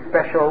sea is a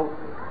special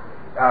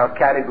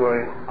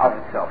category of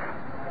itself.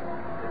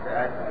 Just to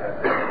add to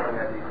that, someone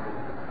had these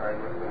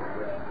Muslims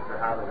which the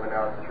Sahaba went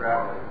out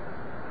traveling,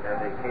 and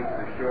they came to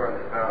the shore and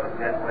they found a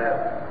dead whale,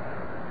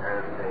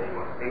 and they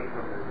ate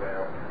from the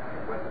whale,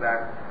 went back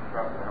to the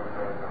Prophet Muhammad,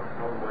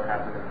 told them what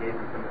happened, and gave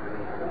them some of the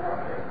meat to the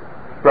Prophet.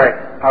 Right.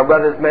 Our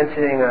brother is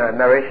mentioning a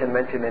narration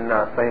mentioned in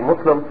Sahih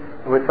Muslim,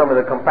 where some of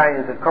the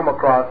companions had come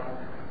across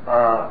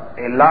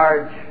a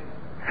large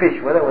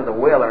fish, whether it was a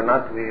whale or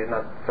not, we're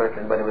not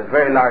certain, but it was a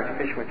very large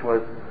fish which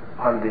was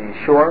on the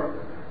shore,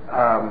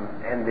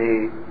 and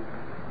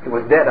it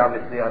was dead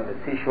obviously on the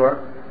seashore.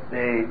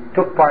 They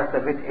took parts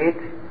of it, ate,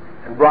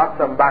 and brought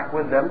some back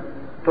with them,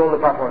 told the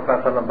Prophet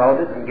ﷺ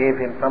about it, and gave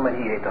him some, and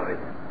he ate of it.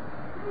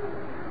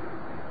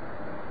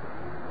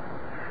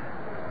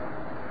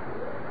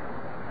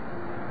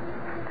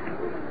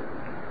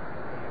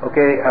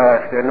 Okay,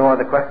 if there are no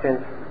other questions.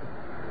 Is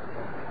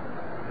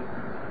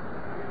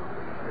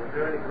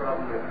there any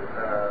problem with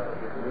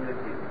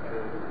nudity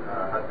between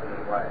husband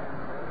and wife?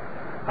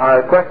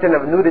 Question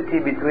of nudity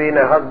between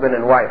a husband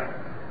and wife.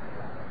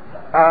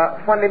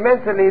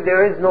 Fundamentally,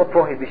 there is no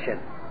prohibition.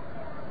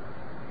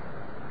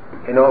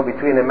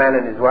 Between a man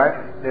and his wife,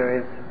 there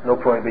is no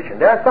prohibition.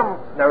 There are some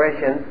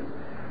narrations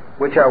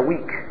which are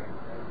weak,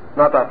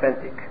 not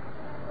authentic,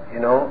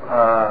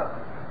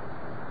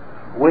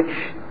 which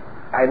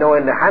I know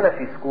in the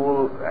Hanafi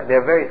school,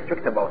 they're very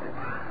strict about it.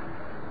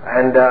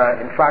 And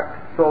in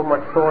fact, so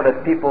much so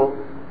that people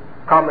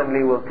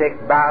commonly will take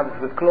baths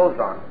with clothes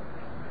on.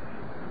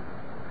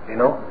 I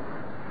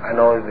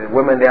know the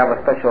women, they have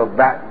a special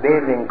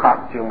bathing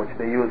costume which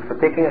they use for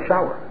taking a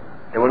shower.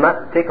 They will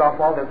not take off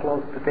all their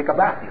clothes to take a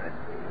bath even.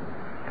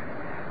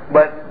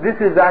 But this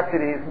is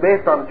actually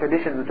based on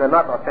traditions which are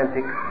not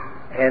authentic,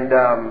 and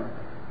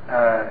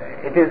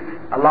it is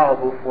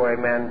allowable for a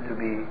man to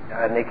be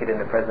naked in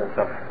the presence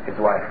of his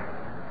wife,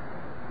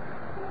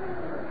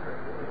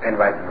 and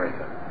vice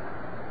versa.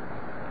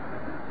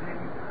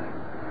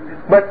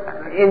 But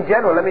in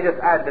general, let me just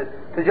add that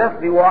to just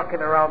be walking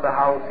around the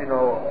house, in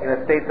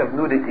a state of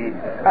nudity,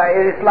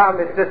 in Islam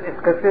it's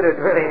considered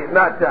really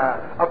not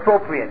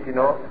appropriate.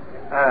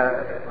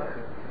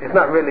 It's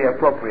not really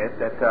appropriate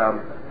that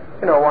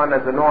one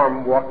as a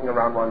norm walking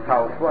around one's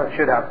house, one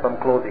should have some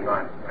clothing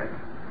on, right?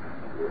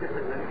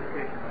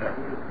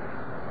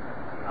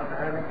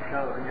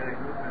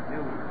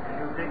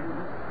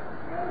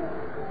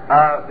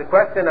 The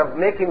question of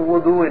making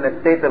wudu in a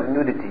state of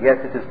nudity, yes,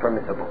 it is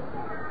permissible.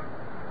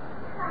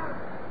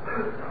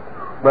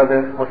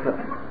 Brother Muslim.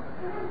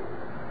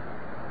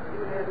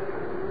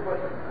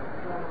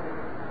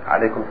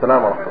 Alaykum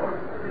salam wa rahmatullah.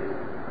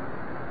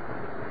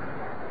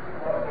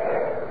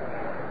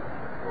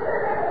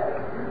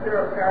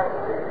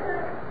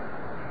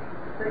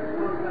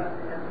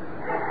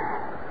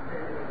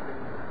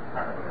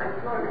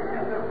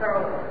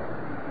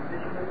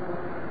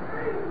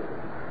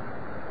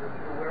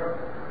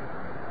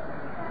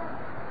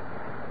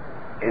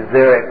 Is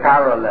there a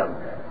parallel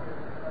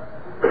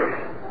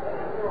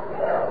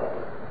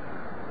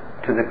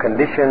to to the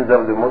conditions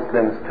of the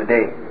Muslims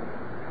today.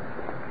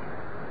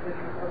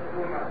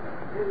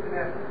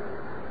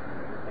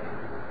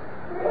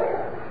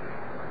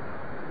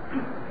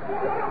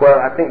 Well,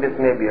 I think this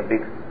may be a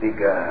big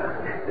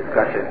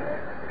discussion.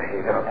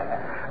 You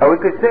know. We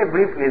could say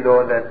briefly,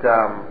 though, that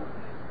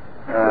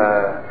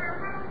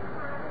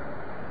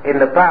in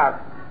the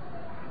past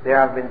there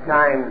have been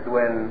times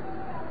when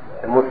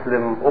the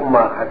Muslim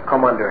Ummah has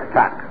come under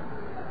attack,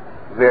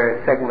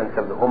 various segments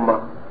of the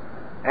Ummah,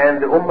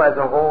 and the Ummah as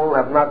a whole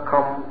have not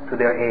come to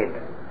their aid.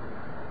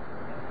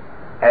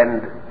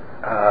 And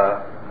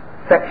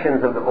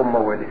sections of the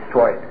Ummah were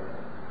destroyed,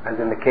 as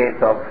in the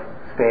case of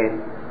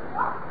Spain,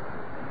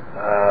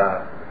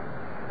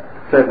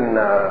 certain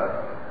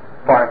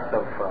parts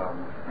of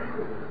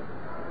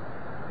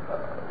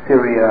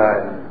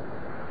Syria and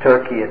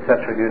Turkey,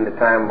 etc., during the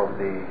time of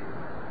the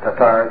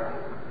Tatars,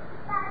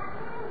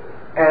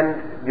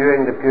 and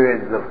during the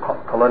periods of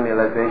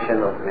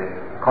colonization of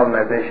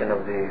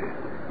the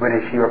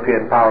British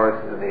European powers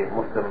to the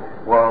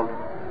Muslim world.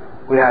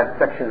 We had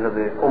sections of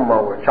the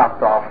Ummah were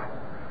chopped off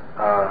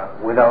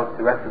without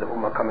the rest of the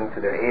Ummah coming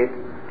to their aid.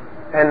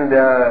 And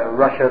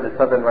Russia, the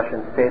southern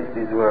Russian states,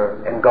 these were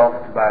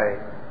engulfed by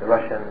the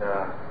Russian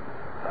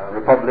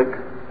Republic,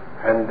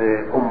 and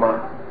the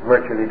Ummah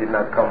virtually did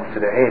not come to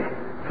their aid.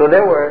 So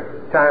there were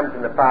times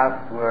in the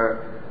past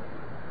where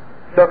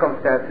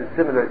circumstances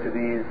similar to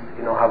these,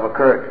 have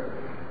occurred.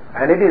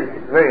 And it is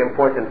very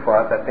important for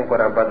us, I think what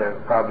our brother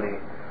probably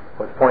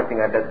was pointing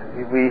at, that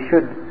we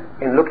should,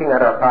 in looking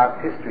at our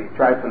past history,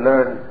 try to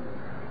learn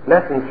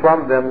lessons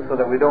from them so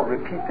that we don't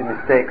repeat the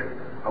mistakes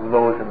of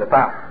those in the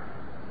past.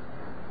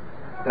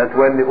 That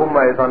when the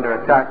Ummah is under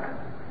attack,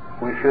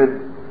 we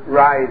should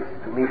rise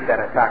to meet that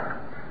attack.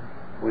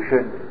 We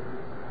should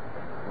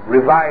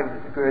revive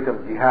the spirit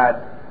of jihad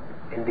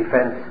in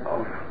defense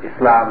of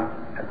Islam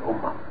and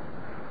Ummah.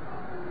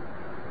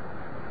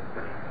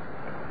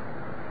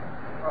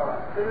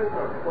 There is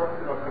a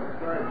question of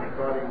concern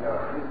regarding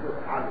Yusuf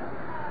Ali,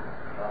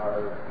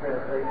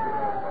 translation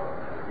of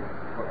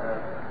the Quran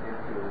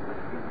into the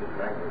English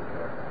language.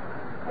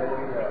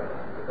 Maybe the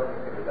brother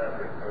can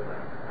elaborate further.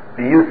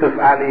 The Yusuf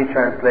Ali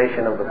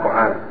translation of the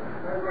Quran.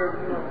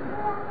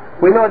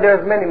 We know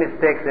there's many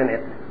mistakes in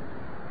it.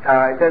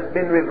 It has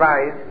been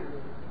revised.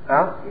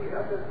 Huh?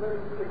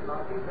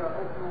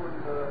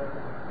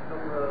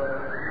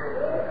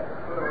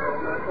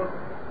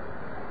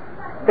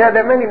 Yeah,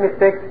 there are many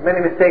mistakes,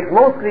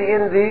 mostly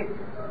in the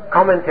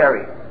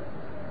commentary.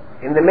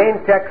 In the main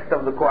text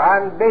of the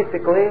Quran,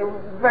 basically,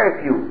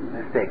 very few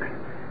mistakes.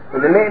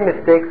 But the main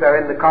mistakes are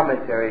in the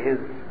commentary, his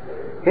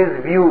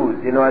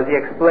views, as he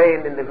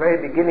explained in the very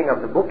beginning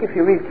of the book. If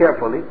you read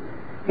carefully,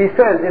 he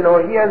says,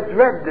 he has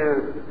read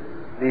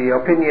the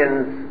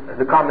opinions,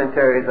 the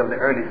commentaries of the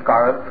early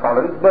scholars,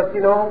 but,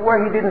 where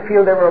he didn't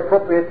feel they were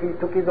appropriate, he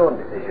took his own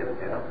decisions,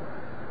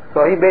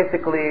 So he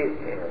basically,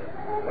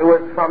 it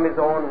was from his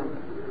own,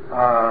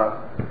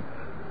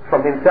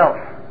 from himself.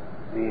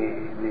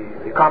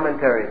 The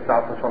commentary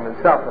itself was from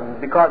himself,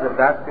 and because of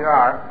that, there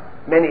are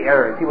many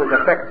errors. He was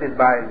affected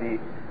by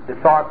the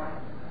thoughts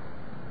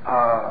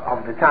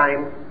of the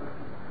time,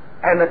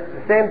 and at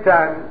the same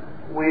time,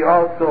 we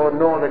also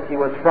know that he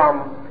was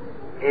from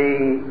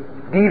a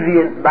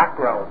deviant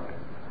background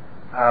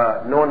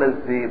known as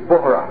the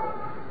Buhra.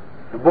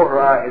 The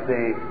Buhra is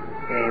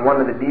one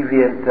of the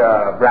deviant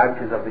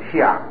branches of the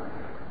Shia,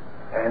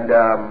 and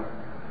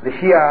the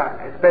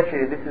Shia,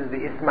 especially, this is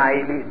the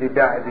Ismaili, the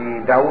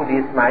Dawoodi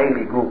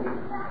Ismaili group,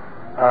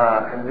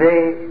 and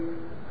they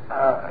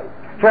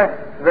stress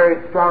very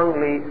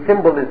strongly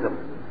symbolism,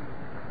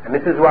 and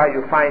this is why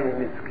you find in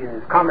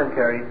his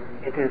commentary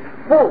it is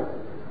full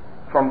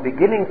from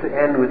beginning to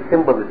end with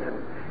symbolism.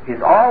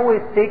 He's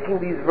always taking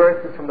these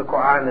verses from the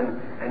Quran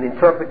and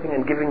interpreting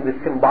and giving the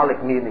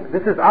symbolic meanings.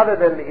 This is other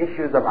than the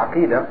issues of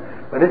Aqidah,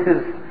 but this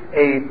is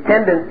a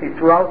tendency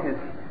throughout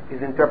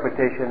his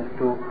interpretations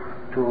to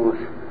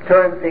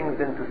turn things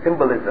into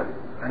symbolism.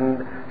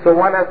 And so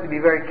one has to be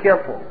very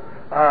careful.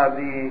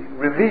 The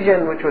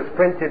revision which was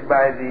printed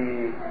by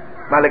the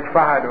Malik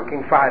Fahad or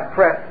King Fahad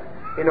Press,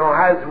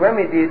 has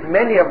remedied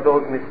many of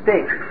those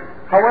mistakes.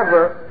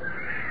 However,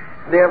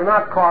 they have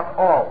not caught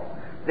all.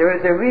 There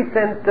is a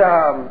recent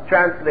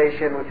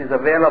translation which is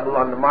available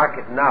on the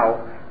market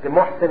now, the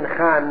Mohsin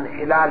Khan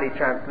Hilali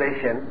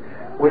translation,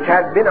 which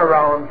had been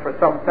around for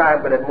some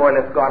time but had more or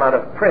less gone out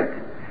of print.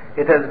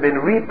 It has been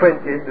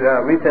reprinted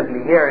recently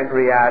here in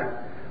Riyadh,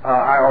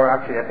 or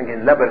actually I think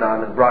in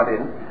Lebanon, and brought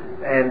in,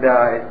 and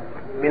it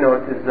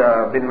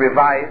has been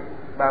revised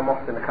by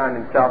Mohsin Khan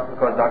himself,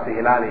 because Dr.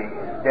 Hilali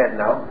is dead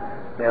now.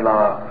 May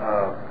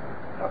Allah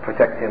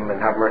protect him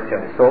and have mercy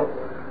on his soul.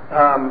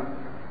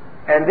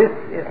 And this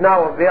is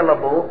now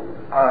available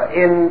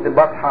in the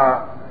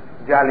Batha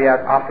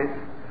Jaliyat office.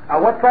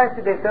 What price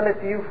did they sell it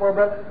to you for,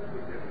 brother?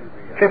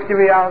 50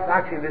 riyals.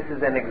 Actually, this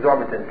is an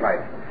exorbitant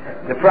price.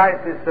 The price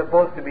is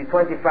supposed to be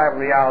 25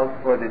 riyals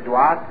for the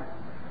du'at.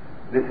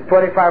 This is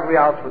 25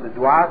 riyals for the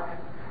du'at,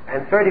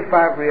 and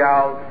 35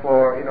 riyals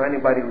for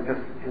anybody who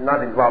just is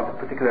not involved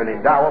particularly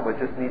in da'wah but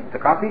just needs the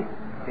copy.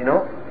 you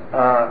know,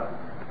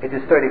 it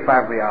is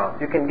 35 riyals.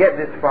 You can get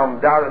this from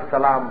Dar es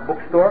Salaam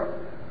bookstore,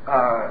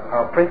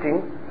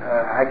 printing.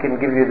 I can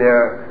give you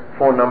their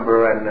phone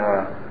number and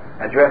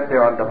address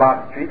there on the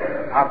Bar Street.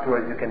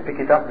 Afterwards you can pick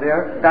it up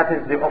there. That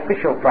is the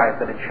official price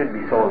that it should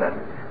be sold at,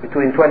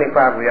 between 25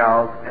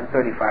 riyals and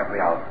 35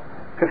 riyals.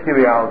 50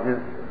 riyals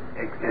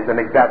is an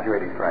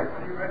exaggerated price.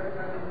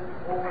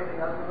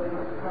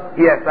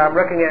 Yes, I'm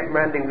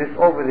recommending this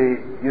over the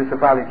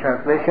Yusuf Ali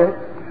translation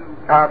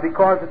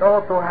because it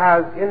also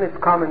has in its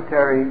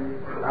commentary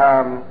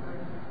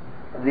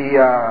the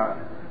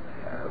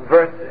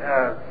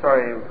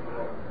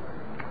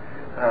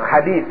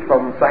hadith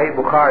from Sahih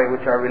Bukhari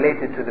which are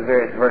related to the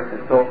various verses.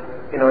 So,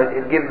 you know,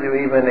 it gives you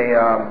even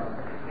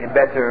a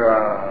better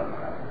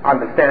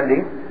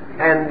understanding.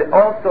 And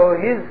also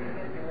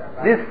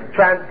this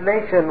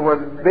translation was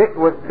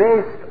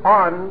based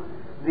on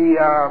the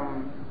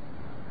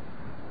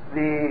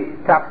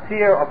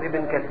tafsir of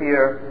Ibn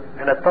Kathir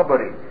and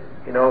At-Tabari.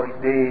 You know,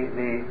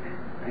 the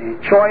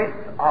choice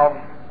of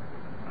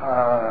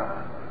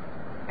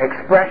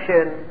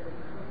expression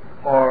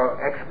or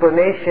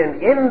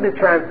explanation in the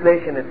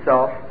translation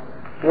itself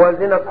is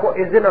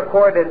in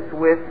accordance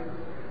with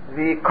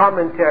the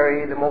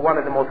commentary, one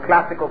of the most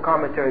classical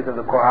commentaries of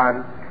the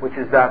Quran, which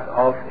is that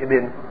of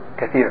Ibn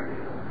Kathir.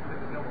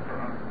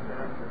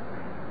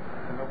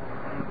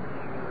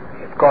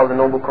 It's called the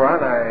Noble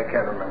Quran? I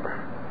can't remember.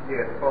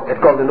 Yeah,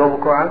 it's called the Noble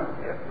Quran?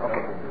 Yes.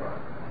 Okay.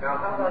 Now,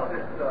 how about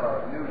this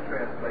new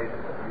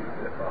translation of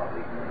Yusuf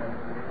Ali?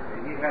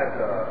 He has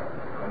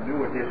a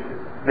new edition.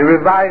 The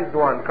revised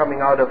one coming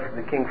out of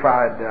the King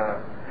Fahd. No,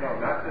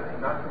 not the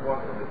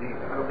one from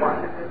Medina.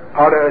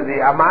 Out of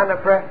the Amana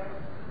press.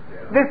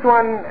 Yeah. This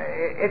one,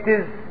 it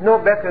is no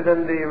better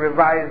than the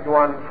revised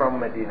one from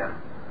Medina.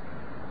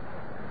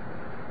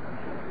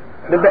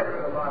 And I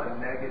heard a lot of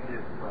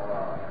negative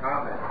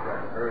comments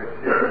from various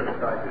ships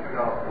besides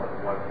yourself on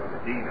the one from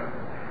Medina.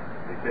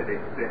 They said they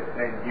spent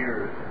 10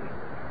 years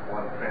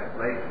on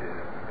translation,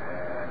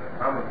 and the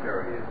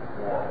commentary is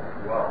more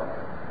well.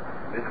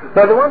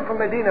 No, the one from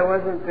Medina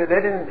wasn't,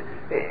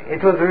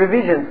 it was a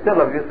revision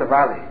still of Yusuf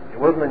Ali. It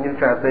wasn't a new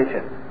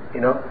translation,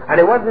 you know. And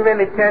it wasn't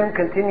really 10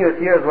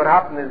 continuous years. What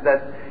happened is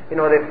that, you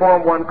know, they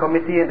formed one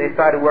committee and they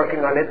started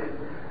working on it.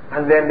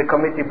 And then the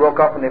committee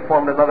broke up and they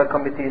formed another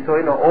committee. So,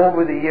 you know,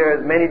 over the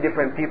years, many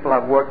different people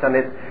have worked on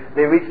it.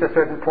 They reached a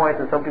certain point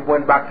and some people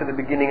went back to the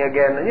beginning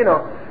again. And, you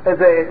know, it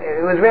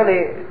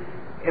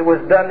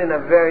was done in a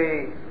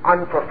very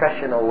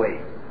unprofessional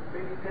way.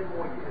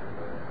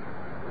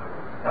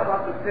 How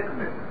about the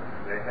Pikmin?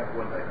 They have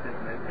one like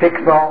Pikmin.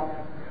 Pixel,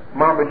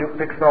 Marmaduke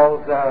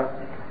Pixel's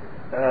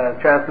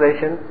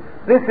translation.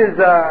 This is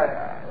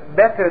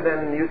better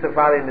than Yusuf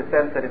Ali in the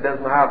sense that it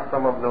doesn't have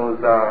some of those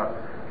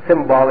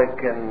symbolic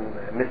and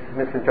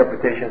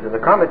misinterpretations in the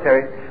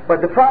commentary.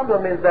 But the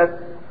problem is that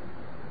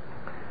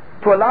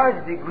to a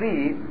large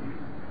degree,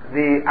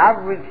 the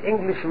average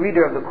English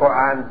reader of the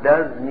Quran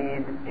does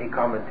need a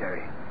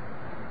commentary.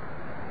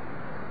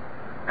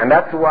 And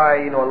that's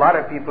why, you know, a lot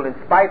of people, in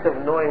spite of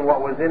knowing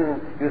what was in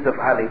Yusuf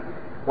Ali,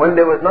 when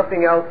there was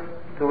nothing else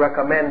to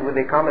recommend with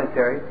a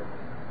commentary,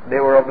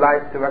 they were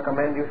obliged to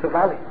recommend Yusuf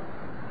Ali.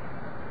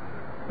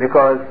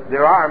 Because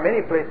there are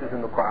many places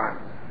in the Quran,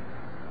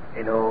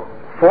 you know,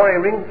 for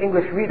an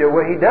English reader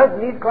where he does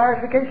need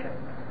clarification.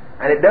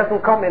 And it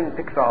doesn't come in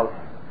pixels.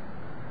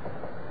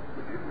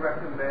 Would you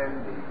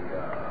recommend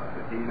the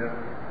Medina?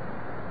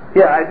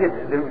 Yeah, I did.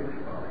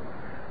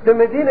 The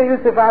Medina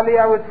Yusuf Ali,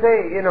 I would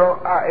say, you know,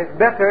 it's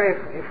better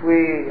if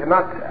we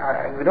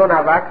don't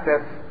have access,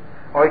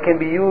 or it can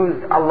be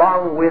used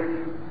along with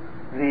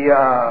the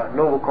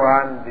Noble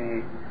Quran,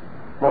 the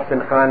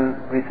Mohsin Khan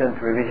recent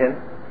revision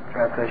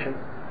translation.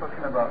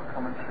 Talking about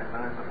commentary,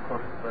 there is of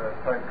course the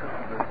Sayyid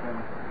Qutb has been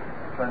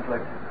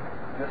translated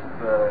just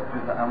the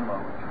Juz Amma,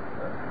 which is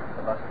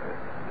the last bit.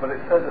 But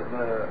it says in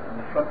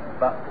the front of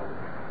that book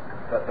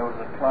that there was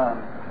a plan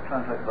to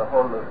translate the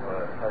whole of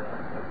Sayyid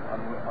Qutb. And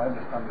I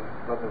understand his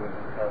brother was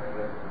in Saudi,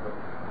 but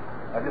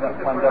I didn't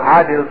find out.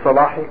 Adil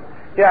Salahi.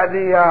 Yeah,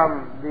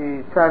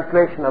 the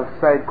translation of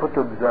Sayyid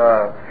Qutb's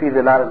Fi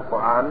Dhilal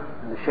al-Quran,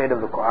 the shade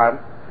of the Quran.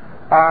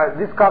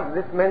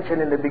 This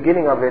mentioned in the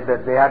beginning of it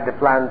that they had the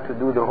plan to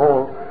do the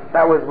whole.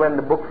 That was when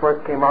the book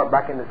first came out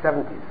back in the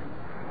 70s,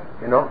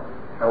 you know,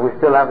 and we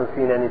still haven't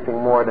seen anything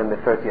more than the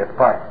 30th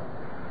part.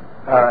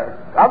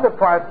 Other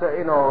parts,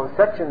 you know,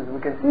 sections,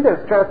 we can see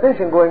there's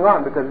translation going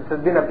on because it has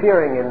been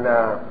appearing in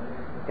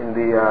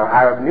the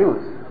Arab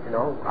news, you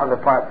know. Other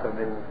parts have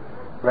been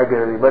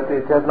regularly, but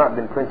it has not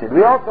been printed.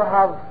 We also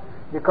have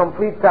the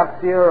complete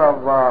tafsir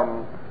of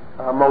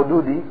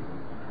Maududi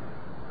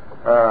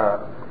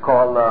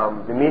called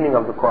The Meaning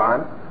of the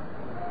Quran.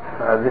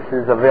 This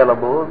is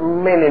available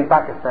mainly in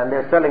Pakistan.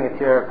 They're selling it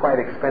here quite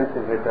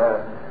expensive at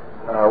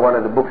one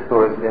of the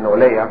bookstores in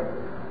Oleya,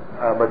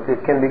 but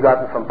it can be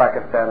gotten from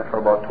Pakistan for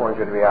about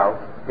 200 riyals.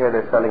 Here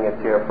they're selling it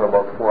here for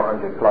about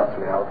 400 plus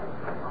riyals.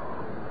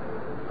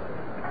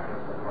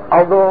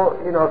 Although,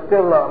 you know,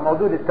 still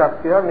Maududi's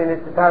tafsir, I mean,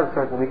 it has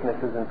certain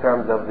weaknesses in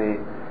terms of the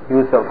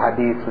use of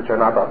hadiths which are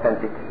not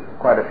authentic.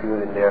 quite a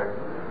few in there.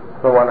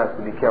 So one has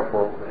to be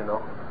careful,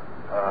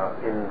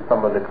 in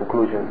some of the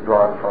conclusions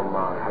drawn from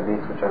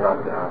hadiths which are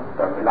not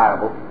that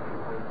reliable.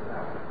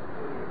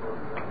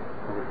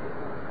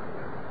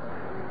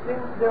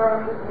 Since there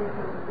are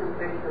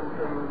misrepresentations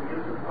in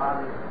Yusuf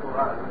Ali's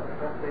Quran,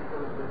 translation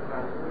of the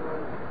Quran,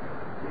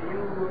 do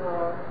you,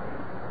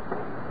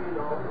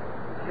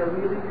 shall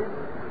we read it?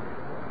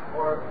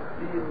 Or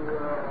do you,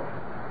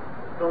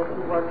 those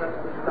who want us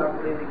to stop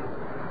reading it? I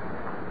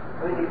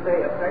mean, if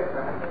they affect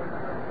that.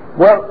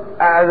 Well,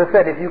 as I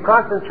said, if you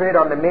concentrate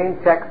on the main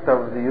text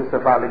of the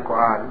Yusuf Ali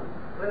Quran,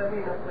 Well, I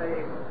mean, if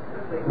they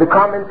the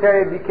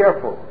commentary, be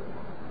careful.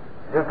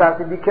 Just have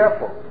to be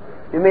careful.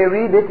 You may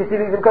read it, you see,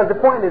 because the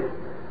point is,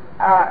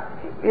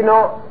 we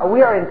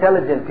are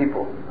intelligent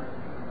people,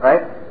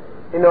 right?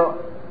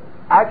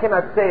 I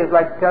cannot say, it's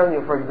like telling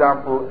you, for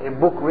example, a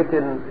book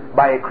written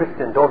by a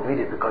Christian, don't read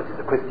it because he's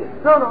a Christian.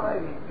 No,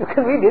 you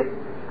can read it.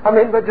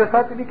 But just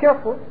have to be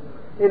careful.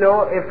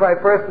 If a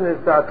person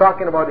is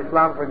talking about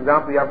Islam, for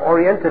example, you have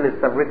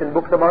Orientalists have written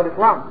books about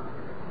Islam.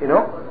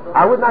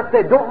 I would not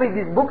say don't read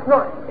these books.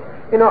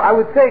 No, I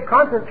would say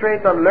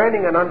concentrate on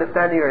learning and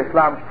understanding your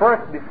Islam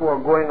first before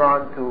going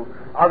on to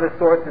other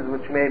sources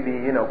which may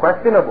be,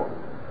 questionable.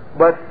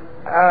 But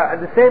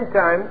at the same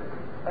time,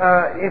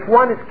 if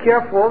one is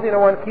careful,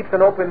 one keeps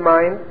an open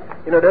mind,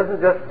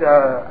 doesn't just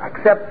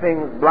accept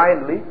things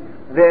blindly,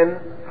 then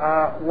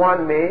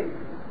one may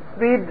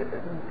read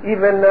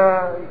even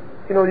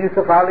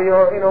Yusuf Ali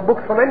or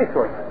books from any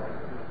source.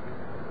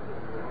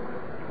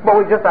 But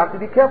we just have to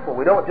be careful.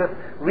 We don't just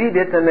read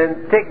it and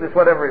then take this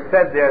whatever it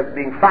said there as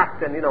being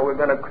fact and we're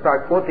going to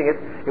start quoting it.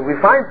 If we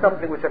find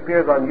something which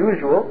appears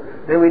unusual,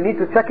 then we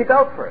need to check it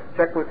out first.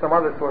 Check with some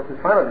other sources.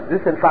 Find out, is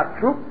this in fact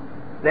true?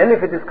 Then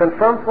if it is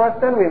confirmed for us,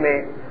 then we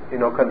may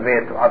convey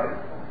it to others.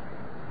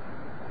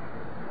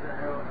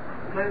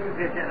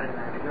 Clarification,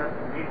 I just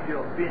need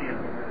your opinion.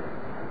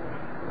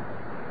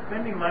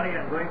 Spending money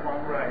and going for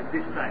Umrah at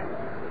this time.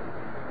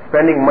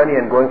 Spending money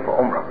and going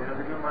for Umrah. Because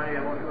money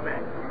I want to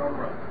spend on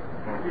Umrah.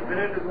 Is it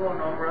better to go on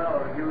Umrah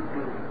or give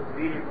to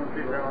needy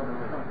Muslims around the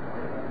world?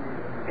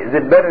 Is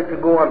it better to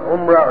go on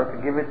Umrah or to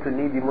give it to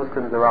needy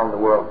Muslims around the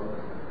world?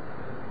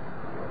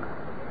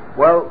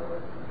 Well,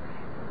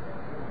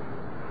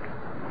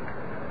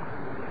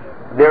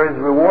 there is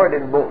reward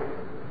in both.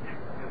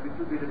 Which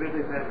would be the better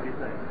if I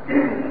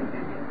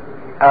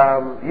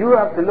decide? You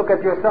have to look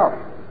at yourself.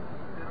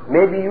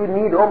 Maybe you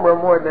need Umrah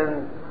more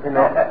than, if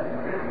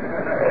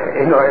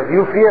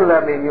you feel,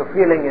 you're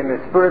feeling in the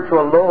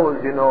spiritual lows,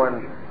 and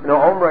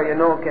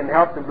Umrah, can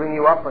help to bring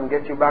you up and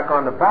get you back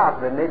on the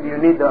path, then maybe you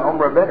need the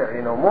Umrah better,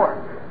 more.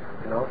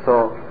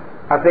 So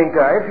I think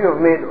if you've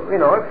made,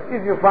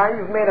 if you find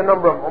you've made a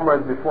number of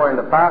Umrahs before in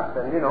the past,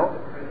 and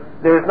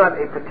there is not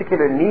a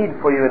particular need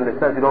for you in the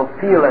sense you don't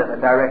feel a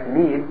direct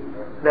need,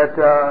 that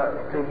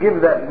to give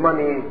that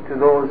money to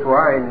those who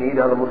are in need,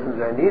 other Muslims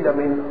are in need,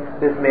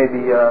 this may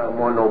be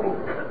more noble.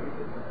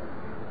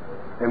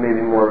 It may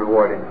be more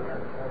rewarding.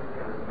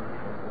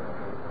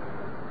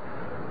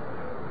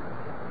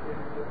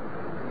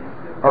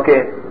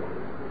 Okay.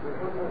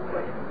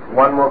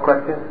 One more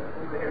question.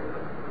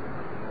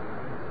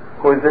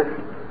 Who is this?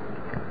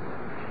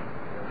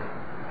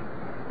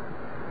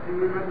 Do you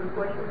remember the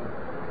question?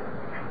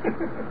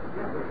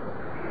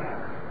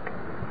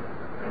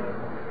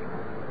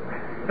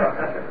 The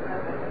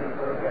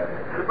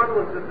brother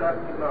was just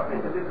asking,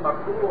 is it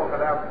makruh or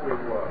haram to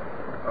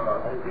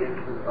speak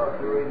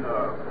during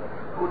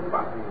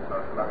khutbah in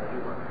Salat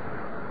Jummah?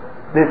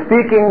 The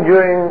speaking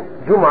during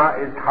Jummah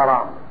is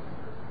haram.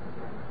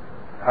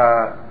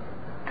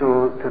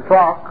 To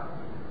talk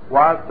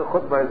whilst the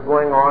khutbah is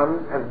going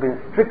on has been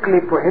strictly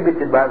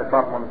prohibited by the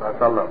Prophet Muhammad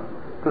ﷺ,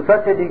 to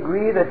such a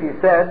degree that he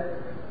said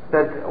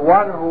that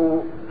one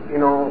who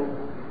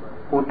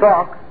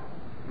talks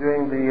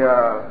during the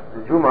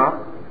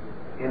Jummah,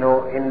 in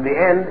the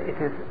end it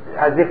is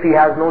as if he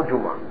has no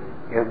Jummah.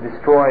 He has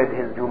destroyed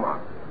his Jummah.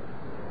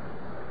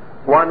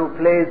 One who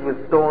plays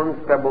with stones,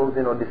 pebbles,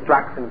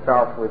 distracts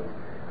himself with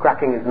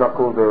cracking his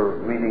knuckles or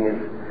reading his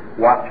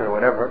watch or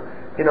whatever,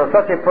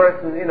 such a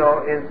person,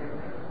 is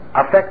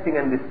affecting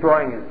and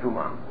destroying his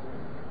Jummah.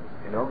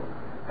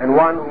 And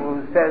one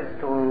who says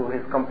to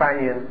his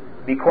companion,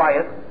 be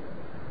quiet,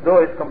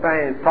 though his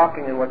companion is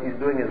talking and what he's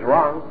doing is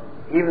wrong,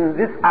 even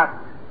this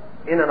act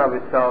in and of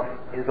itself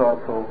is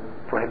also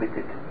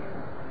prohibited.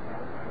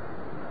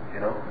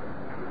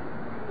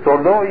 So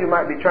although you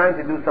might be trying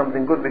to do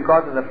something good,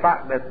 because of the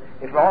fact that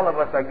if all of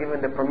us are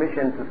given the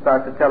permission to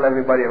start to tell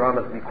everybody around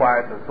us to be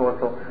quiet and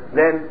so,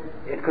 then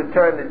it could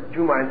turn the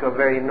Jummah into a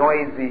very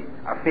noisy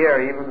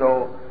affair, even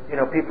though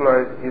people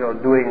are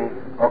doing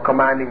or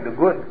commanding the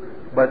good,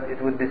 but it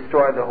would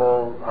destroy the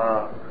whole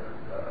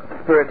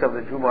spirit of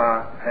the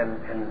Jummah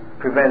and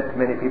prevent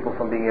many people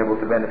from being able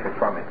to benefit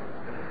from it.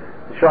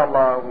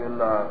 Inshallah,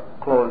 we'll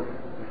close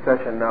the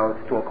session now.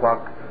 It's 2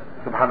 o'clock.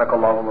 سبحانك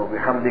اللهم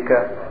وبحمدك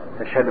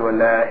نشهد أن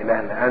لا إله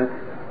إلا أنت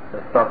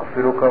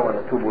نستغفرك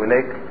ونتوب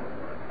إليك.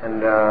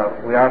 And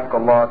we ask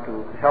Allah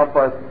to help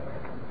us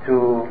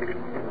to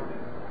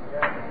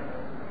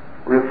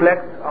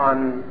reflect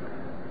on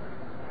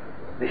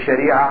the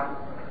Sharia,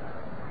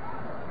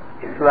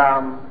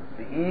 Islam,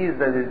 the ease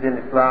that is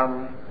in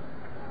Islam,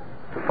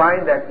 to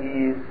find that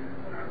ease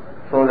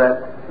so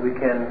that we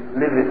can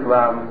live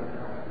Islam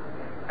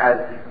as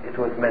it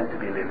was meant to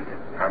be lived.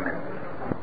 Amen.